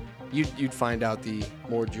 you'd find out the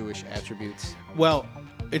more Jewish attributes. Well,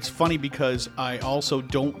 it's funny because I also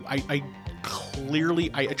don't. I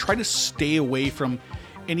try to stay away from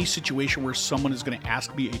any situation where someone is going to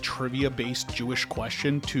ask me a trivia-based Jewish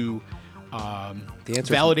question to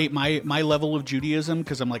validate my level of Judaism,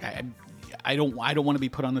 because I'm like I don't want to be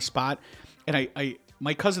put on the spot. And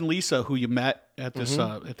my cousin Lisa, who you met at this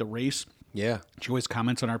at the race, she always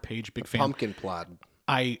comments on our page. Big fan. Pumpkin plot.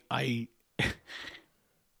 I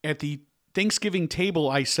at the Thanksgiving table,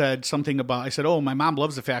 I said something about, oh, my mom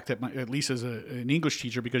loves the fact that Lisa's an English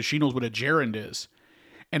teacher because she knows what a gerund is.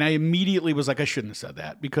 And I immediately was like, I shouldn't have said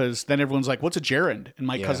that, because then everyone's like, what's a gerund? And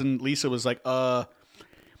my cousin Lisa was like,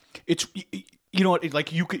 it's, you know,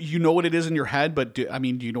 like you know what it is in your head, but do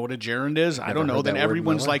you know what a gerund is? I don't know. Then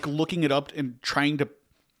everyone's like looking it up and trying to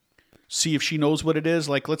see if she knows what it is.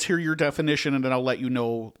 Like, let's hear your definition and then I'll let you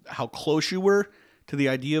know how close you were to the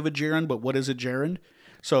idea of a gerund, but what is a gerund?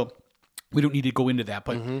 So we don't need to go into that,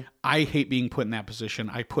 but I hate being put in that position.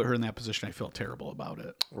 I put her in that position. I felt terrible about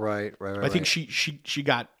it. Right. I think she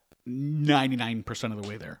got 99% of the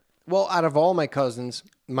way there. Well, out of all my cousins,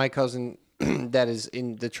 my cousin that is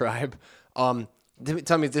in the tribe, tell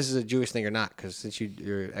me if this is a Jewish thing or not, because since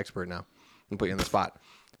you're an expert now, I'm put you on the spot.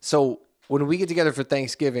 So when we get together for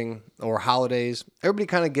Thanksgiving or holidays, everybody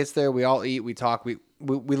kind of gets there. We all eat, we talk, we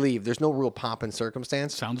leave. There's no real pomp and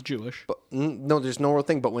circumstance. Sounds Jewish. But no, there's no real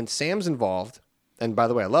thing. But when Sam's involved, and by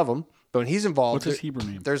the way, I love him, but when he's involved, what's his Hebrew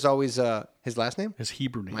name? There's always his last name? His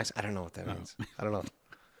Hebrew name. I don't know what that means. I don't know.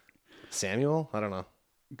 Samuel? I don't know.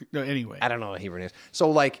 No, anyway. I don't know what Hebrew name is. So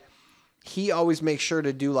like, he always makes sure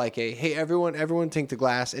to do like hey, everyone take the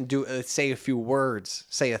glass and do say a few words,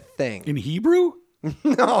 say a thing. In Hebrew?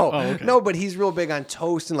 No, but he's real big on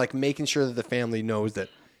toast and like making sure that the family knows that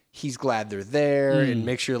he's glad they're there and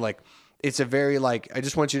make sure like it's a very like, I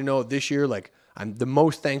just want you to know this year, like I'm the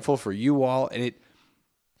most thankful for you all. And it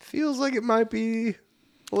feels like it might be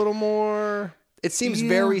a little more, it seems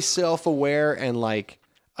very self-aware and like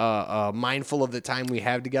mindful of the time we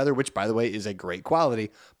have together, which by the way is a great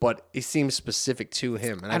quality, but it seems specific to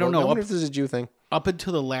him. And I don't know. I wonder if this is a Jew thing. Up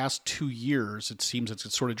until the last 2 years, it seems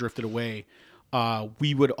it's sort of drifted away.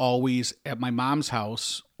 We would always, at my mom's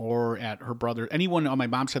house or at her brother, anyone on my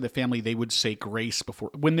mom's side of the family, they would say grace before.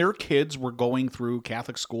 When their kids were going through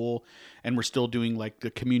Catholic school and were still doing like the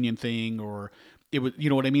communion thing, or it was, you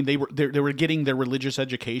know what I mean? They were getting their religious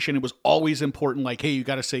education. It was always important, like, hey, you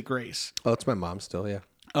got to say grace. Oh, it's my mom still, yeah.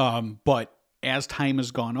 But as time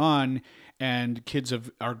has gone on and kids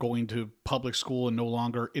are going to public school and no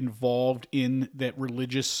longer involved in that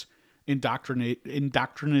religious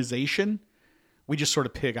indoctrination, we just sort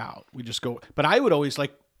of pig out. We just go. But I would always try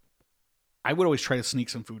to sneak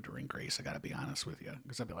some food during grace. I got to be honest with you,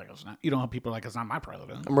 because I'd be like, it's not. You know how people are like, it's not my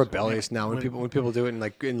president. I'm rebellious now when people do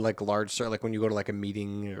it in large, like when you go to like a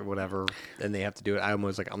meeting or whatever, and they have to do it.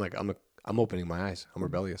 I'm opening my eyes. I'm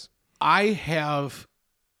rebellious.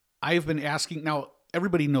 I've been asking now.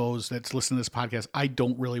 Everybody knows that's listening to this podcast, I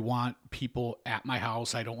don't really want people at my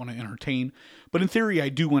house. I don't want to entertain, but in theory, I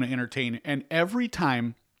do want to entertain. And every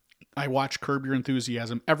time I watch Curb Your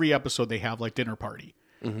Enthusiasm, every episode they have like dinner party.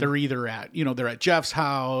 Mm-hmm. They're either they're at Jeff's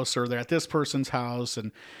house or they're at this person's house,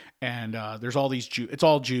 and there's all these Jews. It's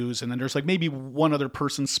all Jews, and then there's like maybe one other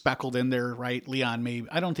person speckled in there, right? Leon, maybe.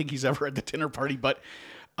 I don't think he's ever at the dinner party, but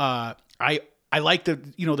I like they're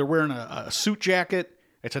wearing a suit jacket.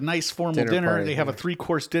 It's a nice formal dinner. Party, they have a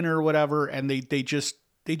 3-course dinner or whatever, and they just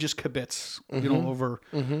kibitz,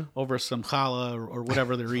 over some challah or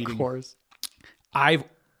whatever they're eating. Of course. I've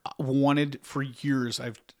wanted for years.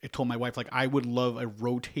 I told my wife, like, I would love a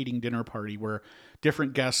rotating dinner party where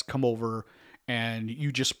different guests come over and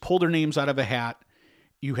you just pull their names out of a hat.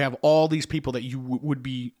 You have all these people that you would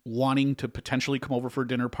be wanting to potentially come over for a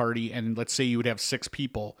dinner party. And let's say you would have 6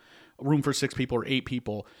 people, room for 6 people or 8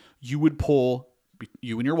 people. You would pull,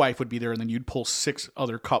 you and your wife would be there, and then you'd pull 6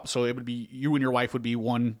 other cups. So it would be, you and your wife would be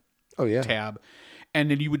one tab. And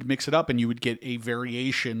then you would mix it up, and you would get a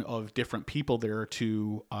variation of different people there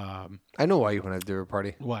to. I know why you want to do a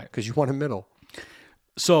party. Why? Because you want a middle.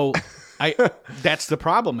 So, that's the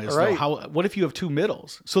problem. Is right. What if you have 2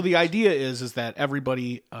 middles? So the idea is that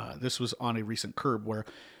everybody. This was on a recent Curb where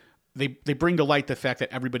they bring to light the fact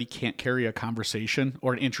that everybody can't carry a conversation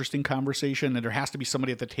or an interesting conversation, and there has to be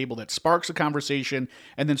somebody at the table that sparks a conversation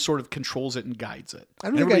and then sort of controls it and guides it. I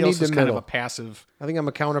don't think Everybody I need else the is kind middle. of a passive. I think I'm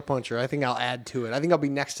a counterpuncher. I think I'll add to it. I think I'll be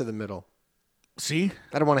next to the middle. See,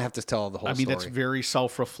 I don't want to have to tell the whole story. that's very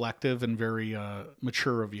self-reflective and very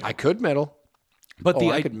mature of you. I could middle. But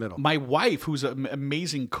I could middle. My wife, who's an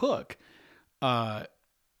amazing cook,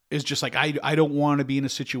 is just like, I don't want to be in a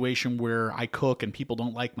situation where I cook and people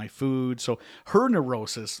don't like my food. So her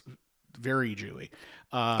neurosis, very Jewy,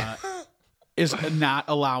 is not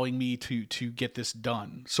allowing me to get this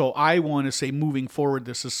done. So I want to say, moving forward,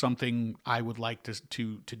 this is something I would like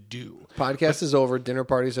to do. Podcast is over. Dinner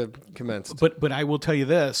parties have commenced. But I will tell you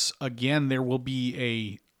this, again, there will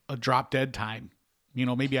be a drop dead time. You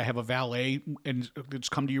know, maybe I have a valet and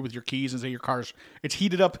just come to you with your keys and say it's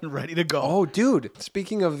heated up and ready to go. Oh, dude.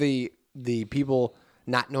 Speaking of the people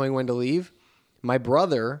not knowing when to leave, my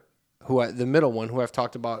brother, the middle one, who I've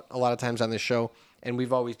talked about a lot of times on this show, and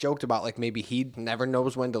we've always joked about, like, maybe he never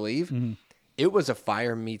knows when to leave. Mm-hmm. It was a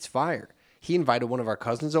fire meets fire. He invited one of our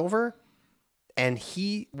cousins over, and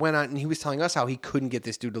he went on and he was telling us how he couldn't get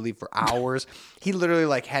this dude to leave for hours. He literally,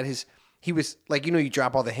 like, he was like, you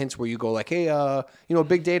drop all the hints where you go like, hey, a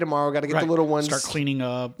big day tomorrow. Got to get the little ones. Start cleaning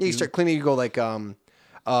up. Yeah, you start cleaning. You go like, we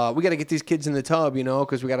got to get these kids in the tub,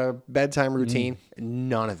 because we got a bedtime routine.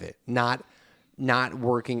 None of it. Not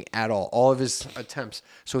working at all. All of his attempts.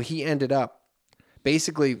 So he ended up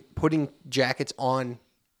basically putting jackets on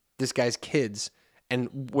this guy's kids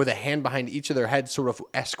and with a hand behind each of their heads, sort of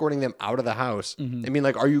escorting them out of the house. I mean,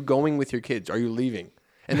 like, are you going with your kids? Are you leaving?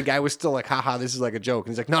 And the guy was still like, haha, this is like a joke.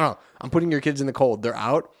 And he's like, no, I'm putting your kids in the cold. They're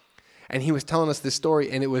out. And he was telling us this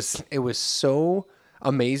story, and it was so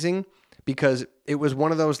amazing because it was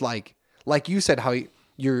one of those, like you said, how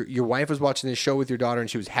your wife was watching this show with your daughter and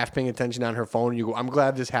she was half paying attention on her phone. And you go, I'm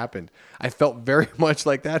glad this happened. I felt very much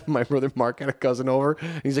like that. My brother Mark had a cousin over,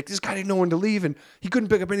 and he's like, this guy didn't know when to leave, and he couldn't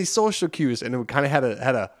pick up any social cues. And it kind of had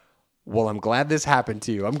a well, I'm glad this happened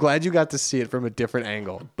to you. I'm glad you got to see it from a different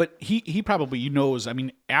angle. But he probably knows. I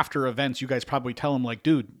mean, after events, you guys probably tell him like,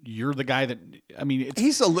 dude, you're the guy that. I mean,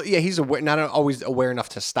 he's aware, not always aware enough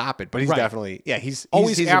to stop it, but he's definitely he's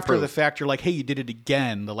always he's after improved. the fact. You're like, hey, you did it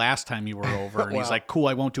again the last time you were over, and he's like, cool,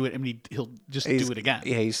 I won't do it. I mean, he'll just do it again.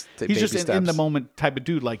 Yeah, he's just in the moment type of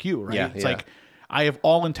dude like you, right? Yeah, it's like I have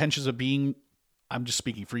all intentions of being. I'm just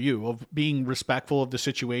speaking for you, of being respectful of the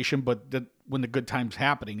situation, but when the good time's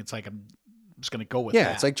happening, it's like I'm just going to go with that.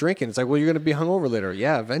 Yeah, it's like drinking. It's like, well, you're going to be hungover later.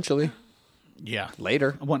 Yeah, eventually. Yeah.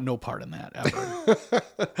 Later. I want no part in that ever.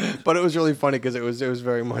 But it was really funny because it was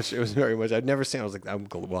very much, I'd never seen, I was like, I'm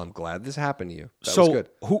glad this happened to you. That was good.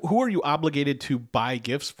 Who are you obligated to buy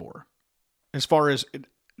gifts for? As far as,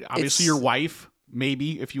 obviously your wife,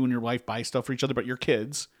 maybe if you and your wife buy stuff for each other, but your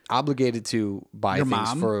kids. Obligated to buy your things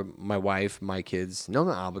mom? for my wife, my kids. No, I'm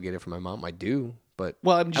not obligated for my mom. I do, but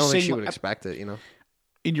I'm just I don't saying, think she would expect it,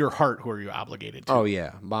 In your heart, who are you obligated to? Oh,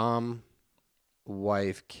 yeah. Mom,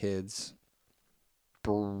 wife, kids,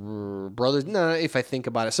 brothers. No, if I think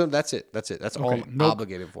about it. So that's it. That's all I'm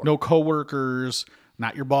obligated for. No coworkers,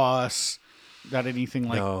 not your boss, not anything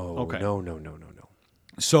like No. Okay. No.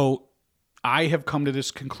 So I have come to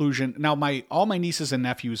this conclusion. Now, all my nieces and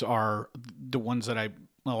nephews are the ones that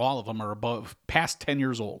all of them are past 10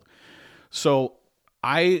 years old. So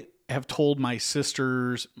I have told my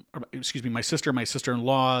sister, my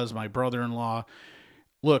sister-in-laws, my brother-in-law,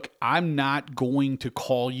 look, I'm not going to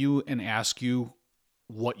call you and ask you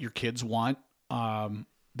what your kids want.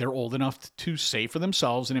 They're old enough to say for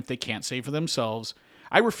themselves, and if they can't say for themselves,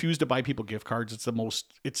 I refuse to buy people gift cards. It's the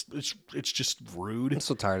most, it's just rude. I'm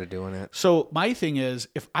so tired of doing it. So my thing is,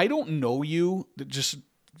 if I don't know you, just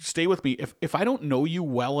stay with me. If I don't know you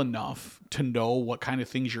well enough to know what kind of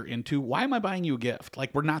things you're into, why am I buying you a gift?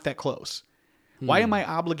 Like, we're not that close. Why am I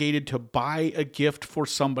obligated to buy a gift for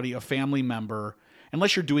somebody, a family member,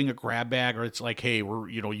 unless you're doing a grab bag or it's like, hey,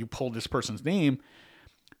 you pulled this person's name,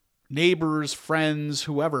 neighbors, friends,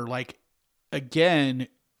 whoever. Like, again,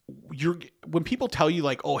 when people tell you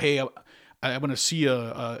like, oh, hey, I'm going to see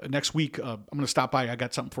you next week. I'm going to stop by. I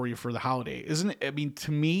got something for you for the holiday. Isn't it? I mean,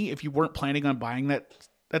 to me, if you weren't planning on buying that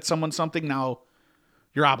someone something, now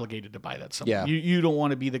you're obligated to buy that something. Yeah. You don't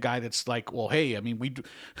want to be the guy that's like, well, hey, I mean,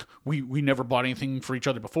 we never bought anything for each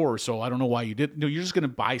other before, so I don't know why you did. No, you're just going to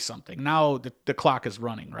buy something. Now the clock is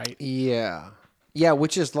running, right? Yeah. Yeah,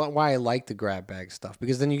 which is why I like the grab bag stuff,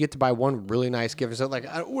 because then you get to buy one really nice gift. So like,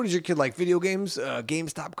 what does your kid like? Video games,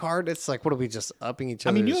 GameStop card? It's like, what are we just upping each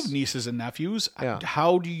other? I mean, you have nieces and nephews. Yeah.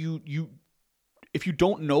 How do you if you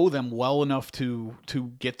don't know them well enough to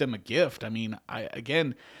get them a gift. I mean,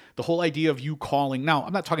 again, the whole idea of you calling, now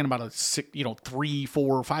I'm not talking about a 3,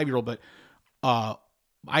 4, 5-year-old, but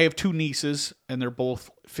I have 2 nieces and they're both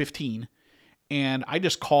 15, and I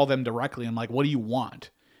just call them directly. I'm like, what do you want?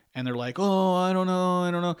 And they're like, oh, I don't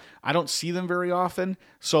know. I don't see them very often.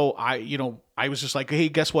 So I was just like, hey,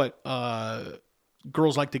 guess what?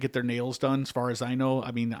 Girls like to get their nails done, as far as I know.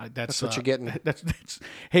 I mean, that's what you're getting. That's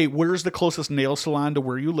hey, where's the closest nail salon to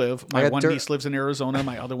where you live? My one niece lives in Arizona.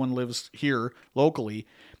 My other one lives here locally.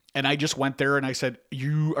 And I just went there and I said,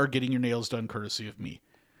 you are getting your nails done courtesy of me.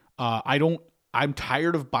 I'm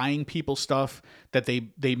tired of buying people stuff that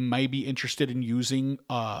they might be interested in using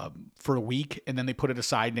for a week, and then they put it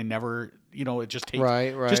aside and they never, it just takes.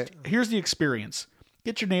 Right. Just here's the experience.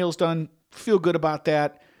 Get your nails done. Feel good about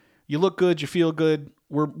that. You look good. You feel good.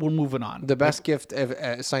 We're moving on. The best gift,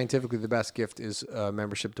 scientifically, the best gift is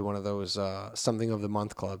membership to one of those something of the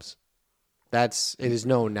month clubs. It is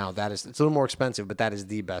known now. It's a little more expensive, but that is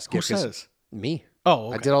the best gift. Who says? Me. Oh,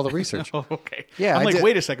 okay. I did all the research. Oh, okay. Yeah, I'm like,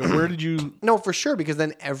 wait a second. Where did you? No, for sure, because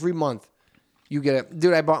then every month you get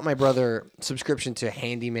dude, I bought my brother subscription to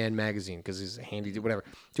Handyman magazine because he's a handy dude, whatever.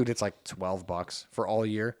 Dude, it's like $12 for all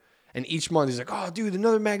year. And each month he's like, oh, dude,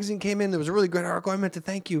 another magazine came in. There was a really great article. I meant to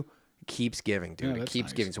thank you. It keeps giving, dude. Yeah, it keeps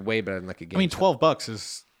nice. giving. It's way better than like a game. I mean, $12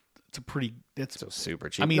 is it's so super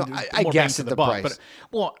cheap. I mean, I more guess bang to at the price. But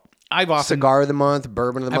well, I've often cigar of the month,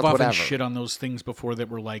 bourbon of the month, I've often whatever. shit on those things before that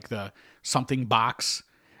were like the something box.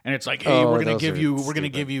 And it's like, hey, Oh, we're gonna those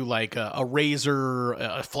give you like a razor,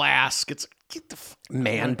 a flask. It's get the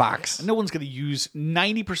Man box. No one's gonna use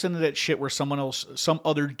 90% of that shit where some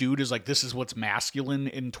other dude is like, this is what's masculine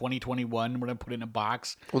in 2021. We're gonna put it in a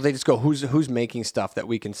box. Well, they just go, who's making stuff that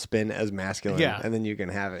we can spin as masculine? Yeah. And then you can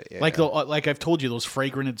have it. Yeah. Like I've told you, those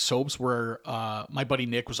fragranted soaps where my buddy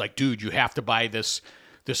Nick was like, dude, you have to buy this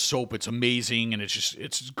soap. It's amazing and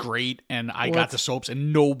it's great. And I got the soaps,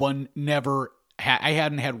 and no one never. I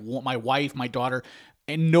hadn't had my wife, my daughter,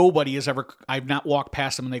 and nobody has ever. I've not walked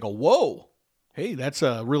past them and they go, "Whoa, hey, that's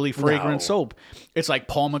a really fragrant soap." It's like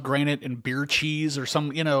pomegranate and beer cheese or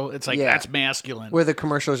some. It's like that's masculine. Where the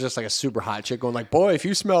commercial is just like a super hot chick going like, "Boy, if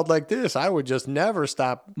you smelled like this, I would just never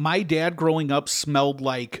stop." My dad growing up smelled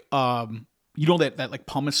like that like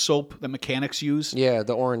pumice soap that mechanics use. Yeah,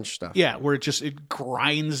 the orange stuff. Yeah, where it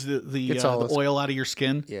grinds the oil out of your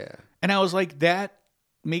skin. Yeah, and I was like that.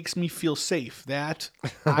 Makes me feel safe. That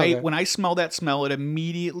when I smell that smell, it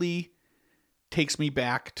immediately takes me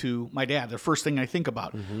back to my dad. The first thing I think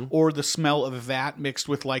about, or the smell of that mixed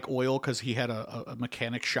with like oil because he had a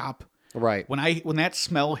mechanic shop. Right. When that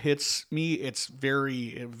smell hits me, it's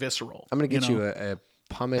very visceral. I'm gonna get you a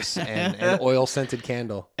pumice and an oil scented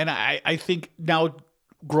candle. And I think now,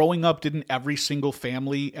 growing up, didn't every single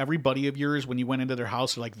family, every buddy of yours, when you went into their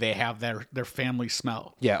house, like they have their family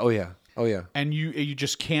smell? Yeah. Oh yeah. Oh yeah. And you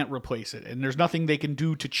just can't replace it. And there's nothing they can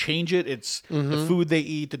do to change it. It's the food they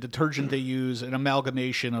eat, the detergent they use, an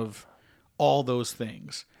amalgamation of all those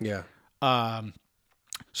things. Yeah.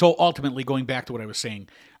 So ultimately, going back to what I was saying,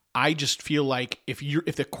 I just feel like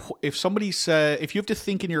if somebody said, if you have to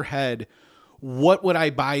think in your head, what would I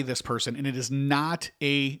buy this person? And it is not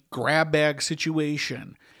a grab bag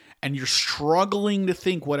situation, and you're struggling to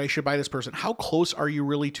think what I should buy this person. How close are you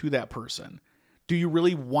really to that person? Do you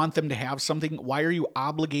really want them to have something? Why are you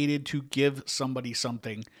obligated to give somebody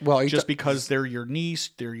something? Well, just because they're your niece,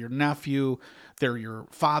 they're your nephew, they're your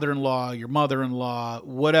father-in-law, your mother-in-law,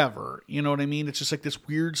 whatever. You know what I mean? It's just like this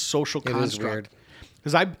weird social construct. It is weird.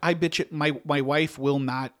 Because I bitch it. My wife will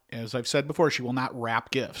not, as I've said before, she will not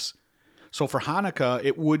wrap gifts. So for Hanukkah,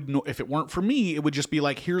 if it weren't for me, it would just be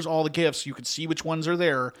like, here's all the gifts. You could see which ones are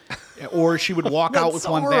there. Or she would walk out with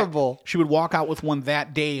one. She would walk out with one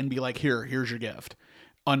that day and be like, here's your gift,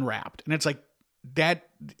 unwrapped. And it's like that.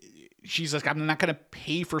 She's like, I'm not going to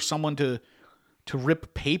pay for someone to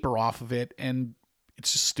rip paper off of it, and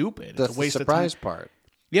it's just stupid. That's it's a waste the surprise of time. part.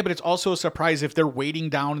 Yeah, but it's also a surprise if they're waiting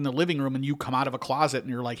down in the living room and you come out of a closet and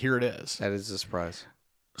you're like, here it is. That is a surprise.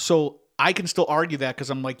 So I can still argue that because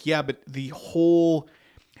I'm like, yeah, but the whole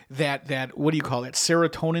that what do you call it?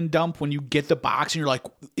 Serotonin dump when you get the box and you're like,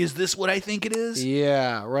 is this what I think it is?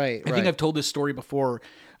 Yeah, right. I think I've told this story before.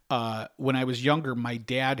 When I was younger, my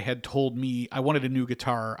dad had told me I wanted a new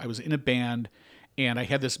guitar. I was in a band and I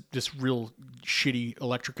had this real shitty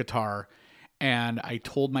electric guitar, and I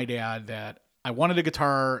told my dad that I wanted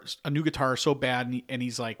a new guitar so bad, and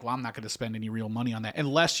he's like, well, I'm not going to spend any real money on that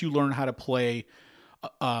unless you learn how to play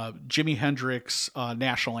Jimi Hendrix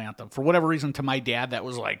national anthem. For whatever reason, to my dad, that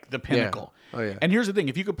was like the pinnacle. Yeah. Oh yeah. And here's the thing: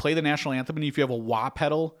 if you could play the national anthem and if you have a wah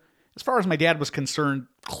pedal, as far as my dad was concerned,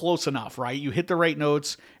 close enough, right? You hit the right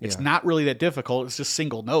notes. It's not really that difficult. It's just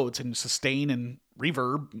single notes and sustain and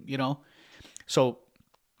reverb, you know? So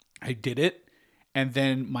I did it. And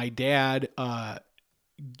then my dad, when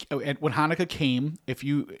Hanukkah came, if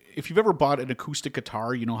you've ever bought an acoustic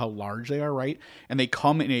guitar, you know how large they are, right? And they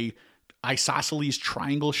come in a isosceles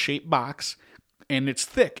triangle shaped box, and it's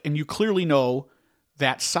thick, and you clearly know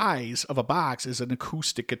that size of a box is an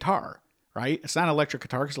acoustic guitar, right? It's not an electric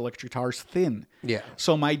guitar because electric guitar is thin. Yeah.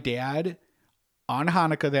 So my dad, on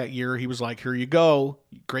Hanukkah that year, he was like, "Here you go,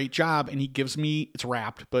 great job," and he gives me, it's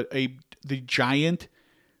wrapped, but the giant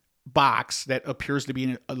box that appears to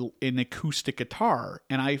be an acoustic guitar,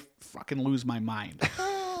 and I fucking lose my mind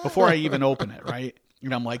before I even open it, right?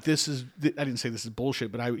 And I'm like, I didn't say this is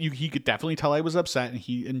bullshit, but he could definitely tell I was upset, and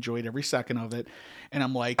he enjoyed every second of it. And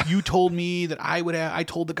I'm like, you told me that I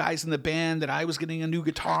told the guys in the band that I was getting a new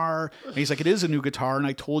guitar. And he's like, it is a new guitar. And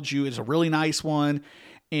I told you it's a really nice one.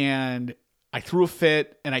 And I threw a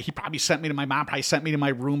fit, and my mom probably sent me to my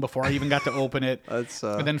room before I even got to open it.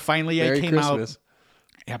 And then finally I came out.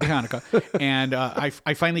 Happy Hanukkah. And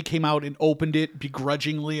I finally came out and opened it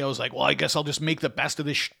begrudgingly. I was like, well, I guess I'll just make the best of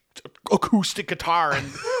this acoustic guitar.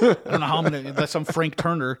 And I don't know how I'm going to, that's some Frank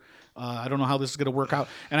Turner. I don't know how this is going to work out.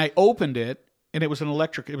 And I opened it, and it was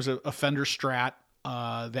it was a Fender Strat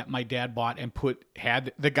that my dad bought and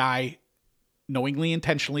had the guy knowingly,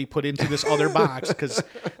 intentionally put into this other box, because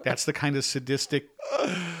that's the kind of sadistic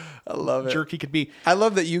I love it. jerk he could be. I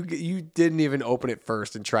love that you didn't even open it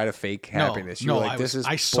first and try to fake happiness. You were like,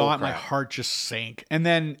 I saw it, my heart just sank. And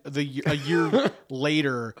then a year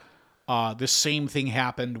later, the same thing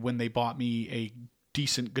happened when they bought me a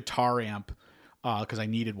decent guitar amp because I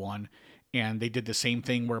needed one. And they did the same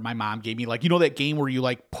thing where my mom gave me, like, you know that game where you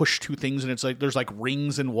like push two things and it's like there's like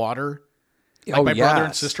rings and water. Like my brother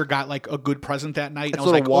and sister got like a good present that night. It's a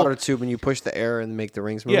little water tube, and you push the air and make the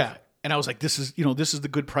rings move. Yeah. And I was like, this is the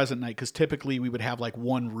good present night, because typically we would have like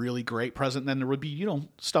one really great present, and then there would be,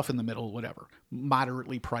 stuff in the middle, whatever,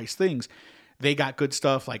 moderately priced things. They got good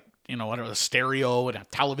stuff like, a stereo and a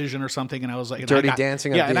television or something. And I was like, Dirty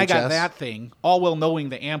Dancing on VHS. And I got that thing, all well knowing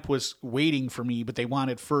the amp was waiting for me, but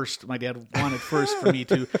my dad wanted first for me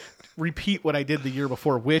to repeat what I did the year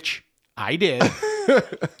before, which I did.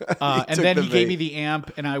 And then he gave me the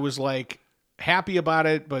amp, and I was like happy about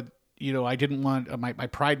it, but I didn't want my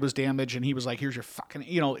pride was damaged, and he was like, "Here's your fucking,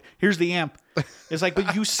 here's the amp." It's like,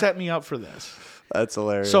 but you set me up for this. That's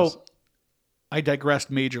hilarious. So I digressed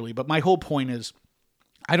majorly, but my whole point is,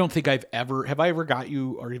 I don't think have I ever got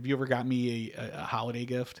you, or have you ever got me a holiday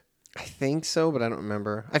gift? I think so, but I don't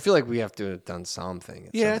remember. I feel like we have to have done something.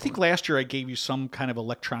 Yeah, I think last year I gave you some kind of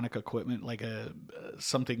electronic equipment, like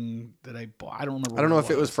something that I bought. I don't remember. I don't know if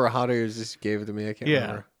it was for a holiday or just gave it to me. I can't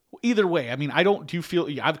remember. Either way, I mean,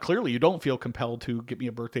 clearly you don't feel compelled to get me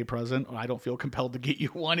a birthday present, or I don't feel compelled to get you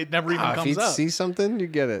one. It never even comes up. If you see something, you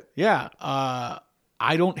get it. Yeah.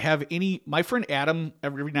 I don't have any. My friend Adam,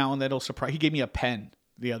 every now and then, he gave me a pen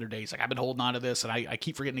the other day. He's like, I've been holding on to this, and I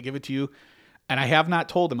keep forgetting to give it to you. And I have not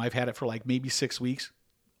told him. I've had it for like maybe 6 weeks.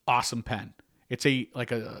 Awesome pen. It's an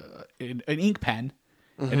ink pen,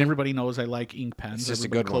 and everybody knows I like ink pens. It's just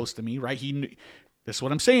everybody a good close to me, right? This is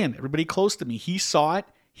what I'm saying. Everybody close to me. He saw it.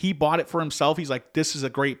 He bought it for himself. He's like, this is a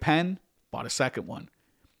great pen. Bought a second one.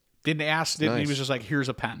 Didn't ask. Nice. He was just like, here's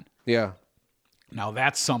a pen. Yeah. Now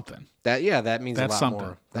that's something. That means a lot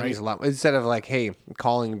more. That means a lot. Instead of like, hey,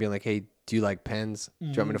 calling and being like, hey, do you like pens? Do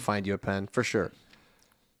you want me to find you a pen? For sure.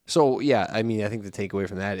 So, yeah, I mean, I think the takeaway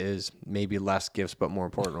from that is maybe less gifts, but more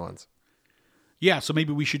important ones. Yeah, so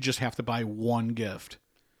maybe we should just have to buy one gift.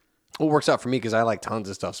 Well, it works out for me because I like tons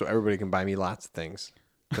of stuff, so everybody can buy me lots of things.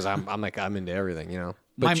 Because I'm into everything,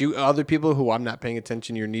 But other people who I'm not paying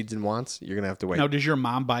attention to your needs and wants, you're going to have to wait. Now, does your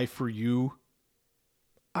mom buy for you?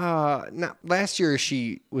 No, last year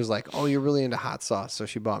she was like, oh, you're really into hot sauce. So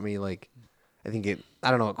she bought me I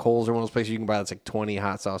don't know, at Kohl's or one of those places you can buy that's like 20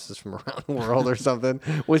 hot sauces from around the world or something,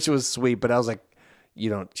 which was sweet. But I was like,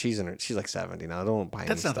 she's like 70 now. Don't buy me stuff.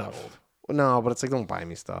 That's not that old. No, but it's like, don't buy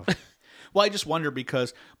me stuff. Well, I just wonder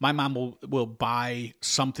because my mom will buy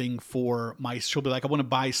something she'll be like, I want to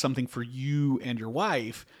buy something for you and your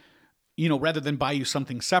wife, rather than buy you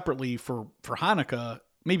something separately for Hanukkah.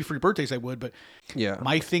 Maybe for your birthdays I would, but yeah,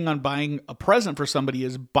 my thing on buying a present for somebody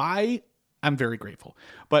is I'm very grateful,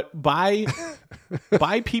 but buy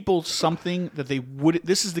people something that they would.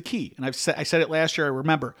 This is the key, and I said it last year. I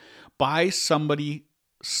remember, buy somebody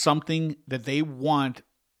something that they want,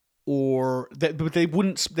 but they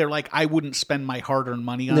wouldn't. They're like, I wouldn't spend my hard-earned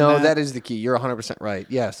money on. No, that is the key. You're 100% right.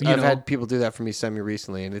 Yes, I've had people do that for me semi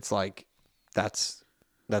recently, and it's like that's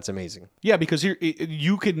That's amazing. Yeah, because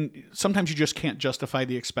you can sometimes you just can't justify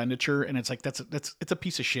the expenditure, and it's like it's a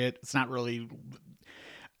piece of shit. It's not really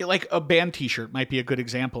like a band T-shirt might be a good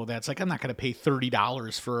example of that. It's like I'm not going to pay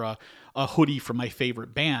 $30 for a hoodie from my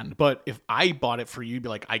favorite band, but if I bought it for you, you'd be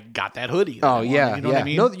like, I got that hoodie. Oh yeah, you know what I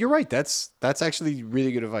mean? No, you're right. That's actually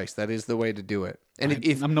really good advice. That is the way to do it. And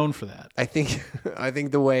I'm known for that. I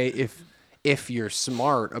think the way if you're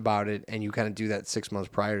smart about it and you kind of do that 6 months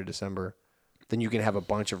prior to December, then you can have a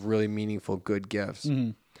bunch of really meaningful, good gifts.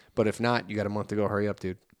 Mm-hmm. But if not, you got a month to go. Hurry up,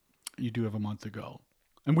 dude. You do have a month to go.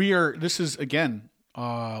 And this is, again,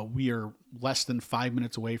 we are less than 5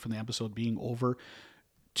 minutes away from the episode being over.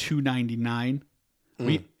 299.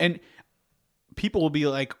 And people will be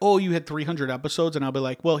like, oh, you had 300 episodes. And I'll be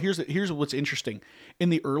like, well, here's what's interesting. In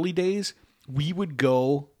the early days, we would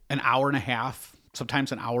go an hour and a half,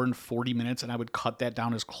 sometimes an hour and 40 minutes, and I would cut that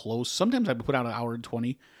down as close. Sometimes I would put out an hour and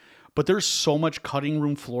 20. But there's so much cutting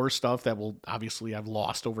room floor stuff that will obviously I've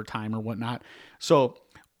lost over time or whatnot. So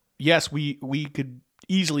yes, we could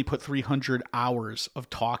easily put 300 hours of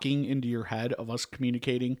talking into your head of us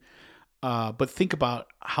communicating. But think about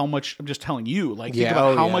how much, I'm just telling you, like think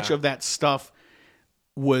about how much of that stuff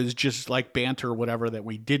was just like banter or whatever that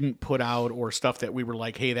we didn't put out, or stuff that we were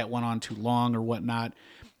like, hey, that went on too long or whatnot.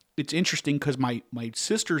 It's interesting because my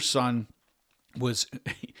sister's son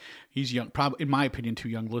he's young, probably in my opinion too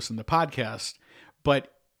young to listen to the podcast,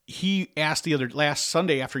 but he asked last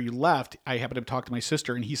Sunday after you left, I happened to talk to my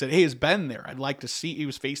sister, and he said, hey, is Ben there? I'd like to see. He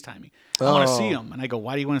was FaceTiming. I want to see him. And I go,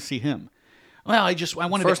 why do you want to see him? Well, I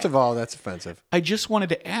wanted First of all, that's offensive. I just wanted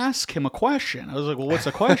to ask him a question. I was like, well, what's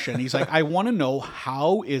the question? He's like, I want to know,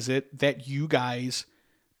 how is it that you guys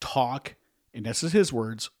talk, and this is his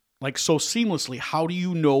words, like so seamlessly? How do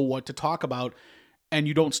you know what to talk about and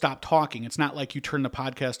you don't stop talking? It's not like you turn the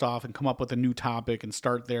podcast off and come up with a new topic and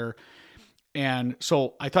start there. And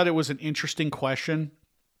so I thought it was an interesting question.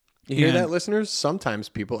 You hear that, listeners? Sometimes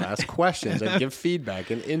people ask questions and give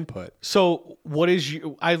feedback and input. So what is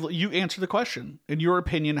you answer the question. In your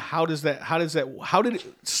opinion, how did it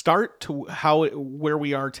start to where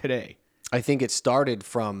we are today? I think it started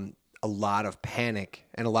from a lot of panic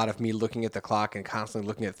and a lot of me looking at the clock and constantly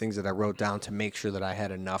looking at things that I wrote down to make sure that I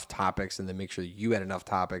had enough topics, and then make sure that you had enough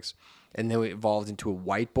topics. And then it evolved into a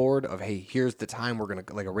whiteboard of, hey, here's the time we're going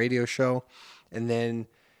to, like a radio show. And then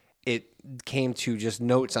it came to just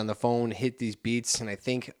notes on the phone, hit these beats. And I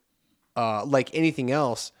think like anything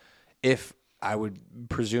else, if I would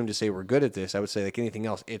presume to say we're good at this, I would say like anything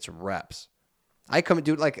else, it's reps. I come and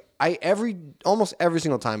do it like almost every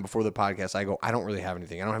single time before the podcast, I go, I don't really have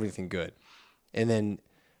anything. I don't have anything good. And then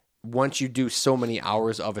once you do so many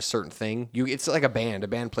hours of a certain thing, it's like a band. A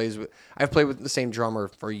band plays with, I've played with the same drummer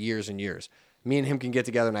for years and years. Me and him can get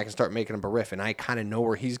together and I can start making him a riff, and I kind of know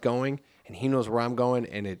where he's going and he knows where I'm going,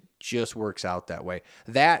 and it just works out that way.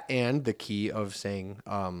 That, and the key of saying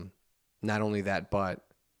not only that, but,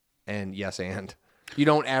 and yes, and. You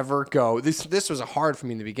don't ever go, this was hard for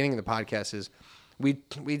me in the beginning of the podcast, is we'd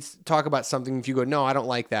talk about something. If you go, no, I don't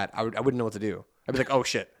like that, I wouldn't know what to do. I'd be like, oh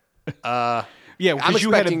shit. Yeah, because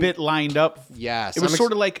you had a bit lined up. Yes. It was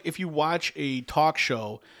sort of like if you watch a talk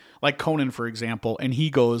show, like Conan, for example, and he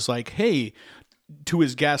goes like, hey, to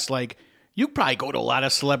his guests, like, you probably go to a lot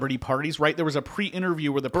of celebrity parties, right? There was a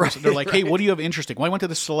pre-interview where the person, they're like, hey, what do you have interesting? Well, I went to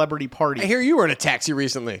the celebrity party. I hear you were in a taxi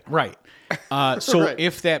recently. Right. So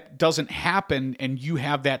if that doesn't happen and you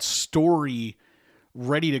have that story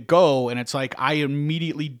ready to go, and it's like, I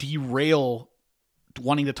immediately derail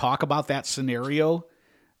wanting to talk about that scenario,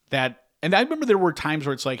 and I remember there were times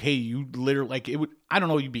where it's like, hey, you literally, like, it would, I don't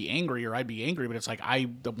know, you'd be angry or I'd be angry, but it's like, I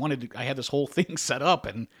had this whole thing set up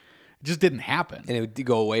and it just didn't happen. And it would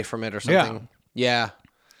go away from it or something. Yeah.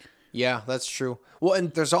 Yeah, that's true. Well,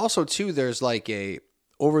 and there's also too, there's like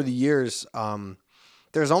over the years,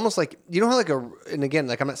 there's almost like, you know how like and again,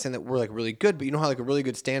 like I'm not saying that we're like really good, but you know how like a really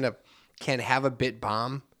good stand-up can have a bit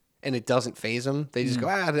bomb and it doesn't phase them. They just go,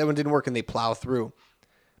 that one didn't work, and they plow through.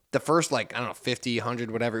 The first, like, I don't know, 50,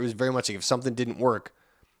 100, whatever, it was very much like if something didn't work,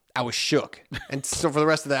 I was shook. And so for the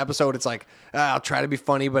rest of the episode, it's like, I'll try to be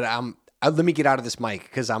funny, but let me get out of this mic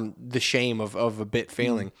because I'm the shame of a bit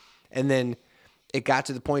failing. And then it got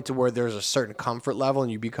to the point to where there's a certain comfort level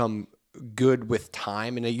and you become good with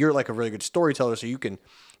time. And you're like a really good storyteller, so you can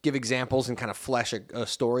give examples and kind of flesh a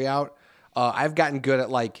story out. I've gotten good at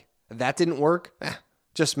like, that didn't work,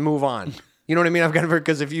 just move on. You know what I mean? I've gotten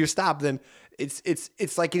because if you stop, then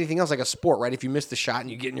it's like anything else, like a sport, right? If you miss the shot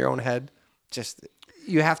and you get in your own head, just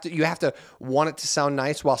you have to want it to sound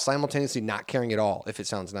nice while simultaneously not caring at all if it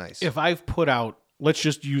sounds nice. If I've put out, let's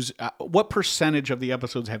just use what percentage of the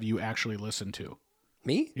episodes have you actually listened to?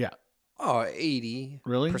 Me? Yeah. Oh, 80%.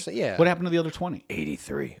 Really? Yeah. What happened to the other 20?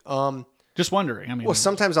 83. Just wondering. I mean, Well,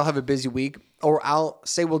 sometimes I'll have a busy week, or I'll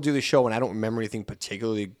say we'll do the show and I don't remember anything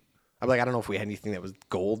particularly. I'm like, I don't know if we had anything that was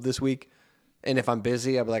gold this week. And if I'm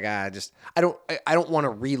busy, I'll be like, I don't want to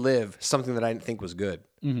relive something that I didn't think was good.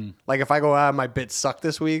 Mm-hmm. Like if I go, my bits suck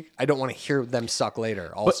this week, I don't want to hear them suck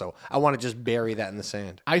later. Also, I want to just bury that in the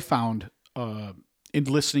sand. I found in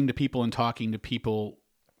listening to people and talking to people,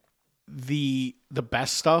 the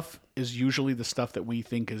best stuff is usually the stuff that we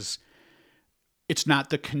think is. It's not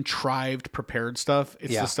the contrived, prepared stuff.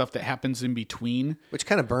 It's the stuff that happens in between. Which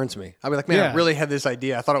kind of burns me. I'll be like, man, I really had this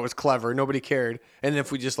idea. I thought it was clever. Nobody cared. And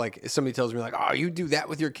if we just if somebody tells me like, oh, you do that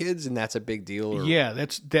with your kids and that's a big deal. Or... Yeah,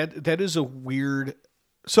 that is a weird.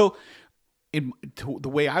 So the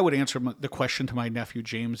way I would answer the question to my nephew,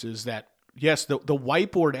 James, is that yes, the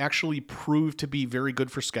whiteboard actually proved to be very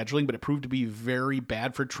good for scheduling, but it proved to be very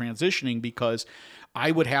bad for transitioning because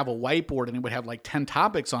I would have a whiteboard and it would have like 10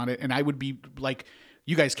 topics on it. And I would be like,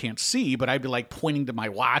 you guys can't see, but I'd be like pointing to my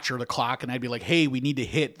watch or the clock and I'd be like, hey, we need to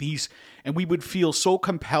hit these. And we would feel so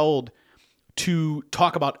compelled to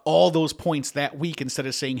talk about all those points that week instead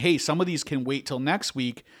of saying, hey, some of these can wait till next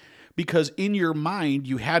week, because in your mind,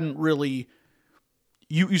 you hadn't really...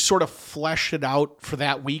 You sort of flesh it out for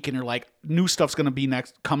that week, and you're like, new stuff's going to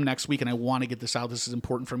come next week, and I want to get this out. This is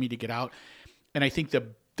important for me to get out. And I think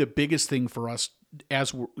the biggest thing for us,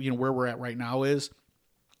 as where we're at right now, is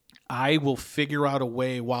I will figure out a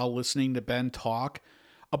way while listening to Ben talk.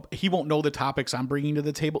 He won't know the topics I'm bringing to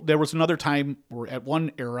the table. There was another time, or at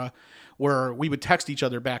one era, where we would text each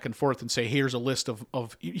other back and forth and say, hey, here's a list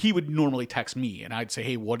of he would normally text me and I'd say,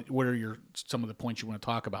 hey, what are some of the points you want to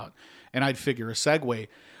talk about? And I'd figure a segue.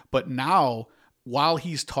 But now, while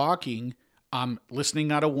he's talking, I'm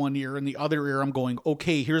listening out of one ear, and the other ear I'm going,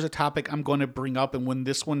 okay, here's a topic I'm going to bring up. And when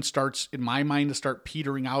this one starts in my mind to start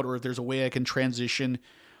petering out, or if there's a way I can transition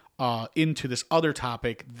into this other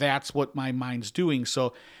topic, that's what my mind's doing.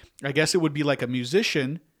 So I guess it would be like a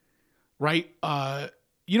musician, right?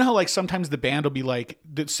 You know how like sometimes the band will be like,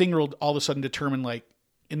 the singer will all of a sudden determine like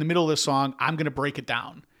in the middle of the song, I'm going to break it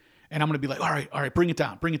down. And I'm going to be like, all right, bring it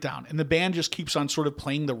down. And the band just keeps on sort of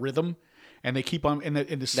playing the rhythm, and they keep on, and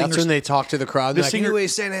the singer. That's when they talk to the crowd. The singer, anyway,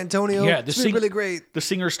 San Antonio, yeah, it's really great. The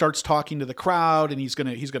singer starts talking to the crowd, and he's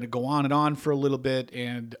gonna go on and on for a little bit,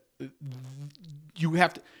 and you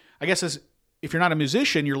have to, I guess, if you're not a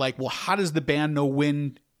musician, you're like, well, how does the band know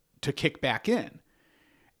when to kick back in?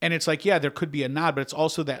 And it's like, yeah, there could be a nod, but it's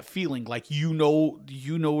also that feeling like you know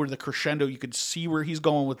where the crescendo, you could see where he's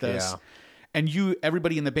going with this. Yeah. And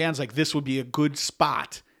everybody in the band's like, this would be a good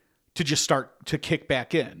spot to just start to kick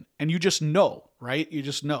back in. And you just know, right? You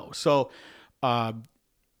just know. So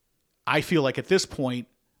I feel like at this point,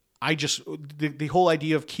 the whole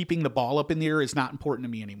idea of keeping the ball up in the air is not important to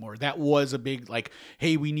me anymore. That was a big like,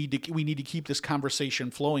 hey, we need to keep this conversation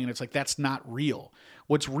flowing. And it's like, that's not real.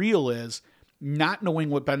 What's real is not knowing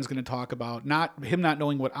what Ben's going to talk about, not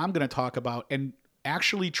knowing what I'm going to talk about, and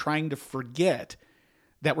actually trying to forget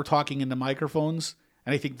that we're talking into microphones.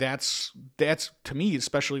 And I think that's to me,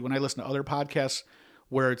 especially when I listen to other podcasts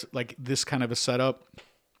where it's like this kind of a setup,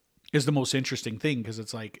 is the most interesting thing, because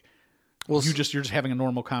it's like, well, you're just having a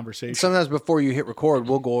normal conversation. Sometimes before you hit record,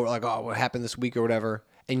 we'll go like, oh, what happened this week or whatever,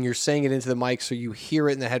 and you're saying it into the mic so you hear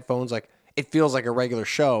it in the headphones, like it feels like a regular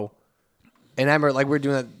show. And I remember like we were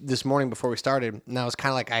doing that this morning before we started, and I was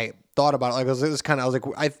kind of like, I thought about it, like I was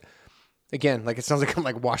like, again, like it sounds like I'm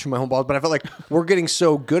like washing my own balls, but I felt like we're getting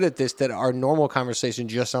so good at this that our normal conversation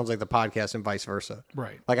just sounds like the podcast and vice versa.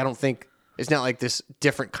 Right. Like I don't think it's not like this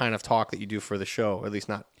different kind of talk that you do for the show, at least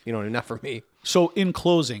not, not for me. So in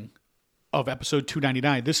closing of episode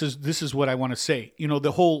 299, this is what I want to say.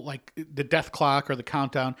 The whole like the death clock or the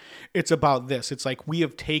countdown, it's about this. It's like we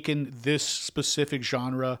have taken this specific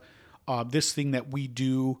genre, this thing that we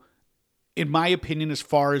do, in my opinion, as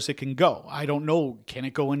far as it can go. I don't know. Can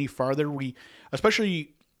it go any farther?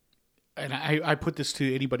 Especially, and I put this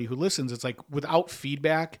to anybody who listens, it's like without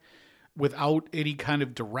feedback, without any kind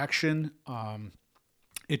of direction,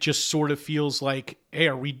 it just sort of feels like, hey,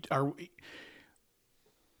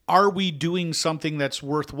 are we doing something that's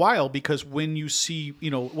worthwhile? Because when you see,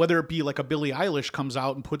 whether it be like a Billie Eilish comes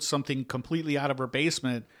out and puts something completely out of her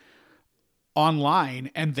basement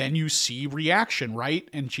online, and then you see reaction, right?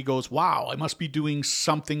 And she goes, wow, I must be doing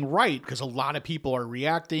something right, because a lot of people are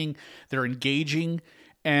reacting, they're engaging,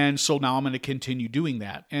 and so now I'm going to continue doing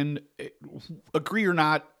that. And agree or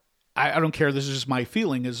not, I don't care, this is just my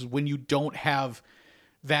feeling, is when you don't have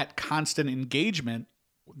that constant engagement,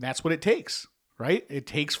 that's what it takes, right? It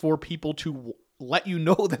takes for people to let you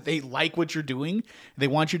know that they like what you're doing. They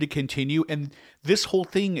want you to continue. And this whole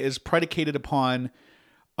thing is predicated upon,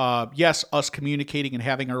 yes, us communicating and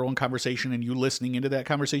having our own conversation and you listening into that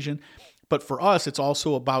conversation. But for us, it's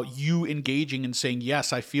also about you engaging and saying,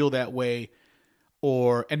 yes, I feel that way.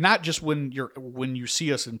 And not just when you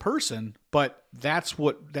see us in person, but that's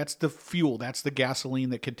the fuel, that's the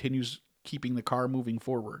gasoline that continues keeping the car moving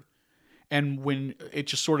forward. And when it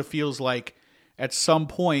just sort of feels like at some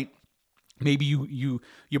point, maybe you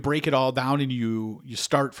break it all down and you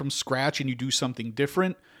start from scratch and you do something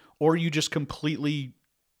different, or you just completely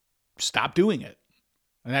stop doing it.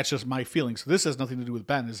 And that's just my feeling. So this has nothing to do with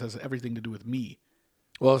Ben. This has everything to do with me.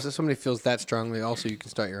 Well, if somebody feels that strongly, also you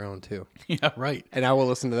can start your own too. Yeah, right. And I will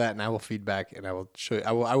listen to that, and I will feedback, and I will show you.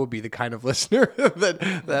 I will be the kind of listener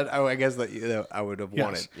that I guess that I would have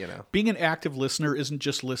wanted. Being an active listener isn't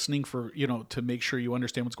just listening for to make sure you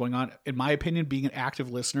understand what's going on. In my opinion, being an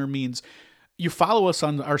active listener means you follow us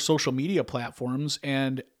on our social media platforms,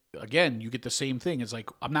 and again, you get the same thing. It's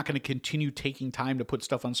like I'm not going to continue taking time to put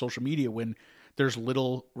stuff on social media when there's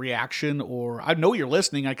little reaction, or I know you're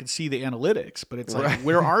listening. I can see the analytics, but it's like,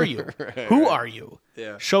 where are you? Who are you?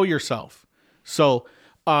 Yeah. Show yourself. So,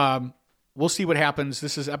 we'll see what happens.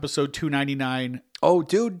 This is episode 299. Oh,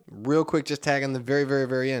 dude, real quick, just tag on the very, very,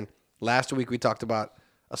 very end. Last week we talked about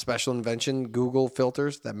a special invention, Google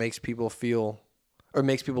filters, that makes people feel or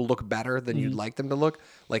makes people look better than you'd like them to look.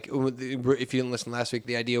 Like if you didn't listen last week,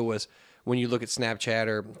 the idea was when you look at Snapchat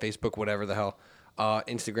or Facebook, whatever the hell,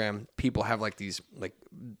 Instagram, people have like these like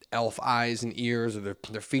elf eyes and ears, or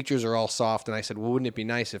their features are all soft. And I said, well, wouldn't it be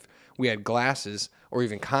nice if we had glasses or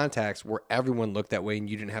even contacts where everyone looked that way and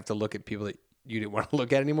you didn't have to look at people that you didn't want to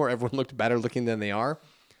look at anymore? Everyone looked better looking than they are.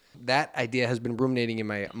 That idea has been ruminating in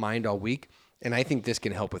my mind all week, and I think this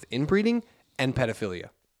can help with inbreeding and pedophilia.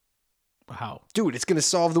 How? Dude, it's going to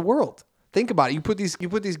solve the world. Think about it. You put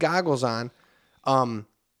these goggles on.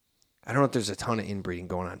 I don't know if there's a ton of inbreeding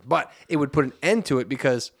going on, but it would put an end to it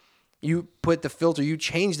because you put the filter, you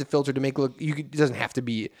change the filter to make it look, it doesn't have to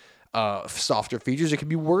be softer features. It could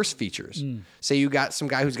be worse features. Say you got some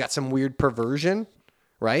guy who's got some weird perversion,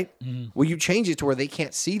 right? Well, you change it to where they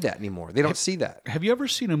can't see that anymore. They don't see that. Have you ever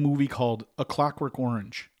seen a movie called A Clockwork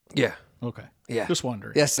Orange? Yeah. Okay. Yeah. Just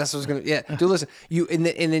wondering. Yes, that's what I was gonna. Yeah, dude, listen. And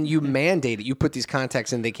then you mandate it. You put these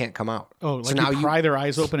contacts in, they can't come out. Oh, like so now you pry their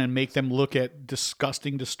eyes open and make them look at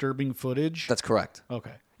disgusting, disturbing footage? That's correct.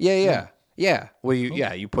 Okay. Yeah. Well,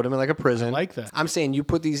 you put them in like a prison. I like that. I'm saying you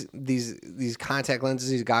put these contact lenses,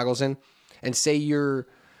 these goggles in, and say you're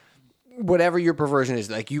whatever your perversion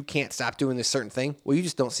is, like you can't stop doing this certain thing. Well, you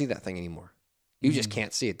just don't see that thing anymore. You just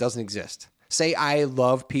can't see it. It doesn't exist. Say I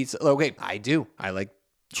love pizza. Okay, I do. I like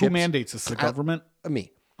chips. Who mandates this? The government?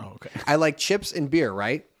 Me. Oh, okay. I like chips and beer,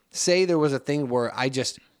 right? Say there was a thing where I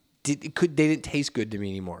just they didn't taste good to me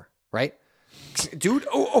anymore, right? Dude,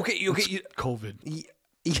 okay. COVID.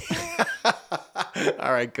 Yeah.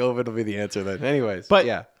 All right, COVID will be the answer then. Anyways, but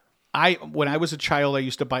yeah. When I was a child, I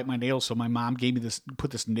used to bite my nails, so my mom gave me this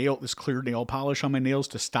clear nail polish on my nails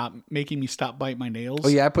to making me stop bite my nails. Oh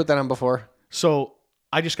yeah, I put that on before. So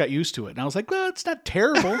I just got used to it, and I was like, well, it's not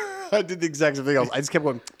terrible. I did the exact same thing else. I just kept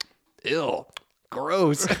going, ew,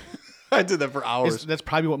 gross. I did that for hours. That's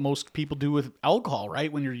probably what most people do with alcohol,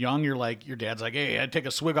 right? When you're young, you're like, your dad's like, hey, I'd take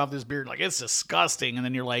a swig off this beer. Like, it's disgusting. And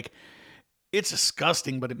then you're like, it's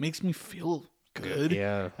disgusting, but it makes me feel good.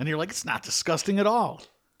 Yeah. And you're like, it's not disgusting at all.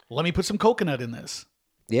 Let me put some coconut in this.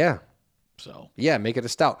 Yeah. So. Yeah, make it a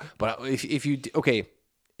stout. But if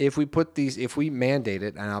we mandate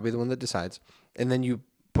it, and I'll be the one that decides, and then you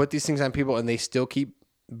put these things on people and they still keep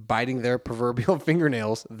biting their proverbial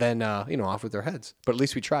fingernails, then, off with their heads. But at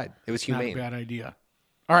least we tried. It was humane. Not a bad idea.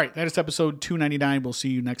 All right. That is episode 299. We'll see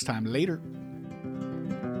you next time. Later.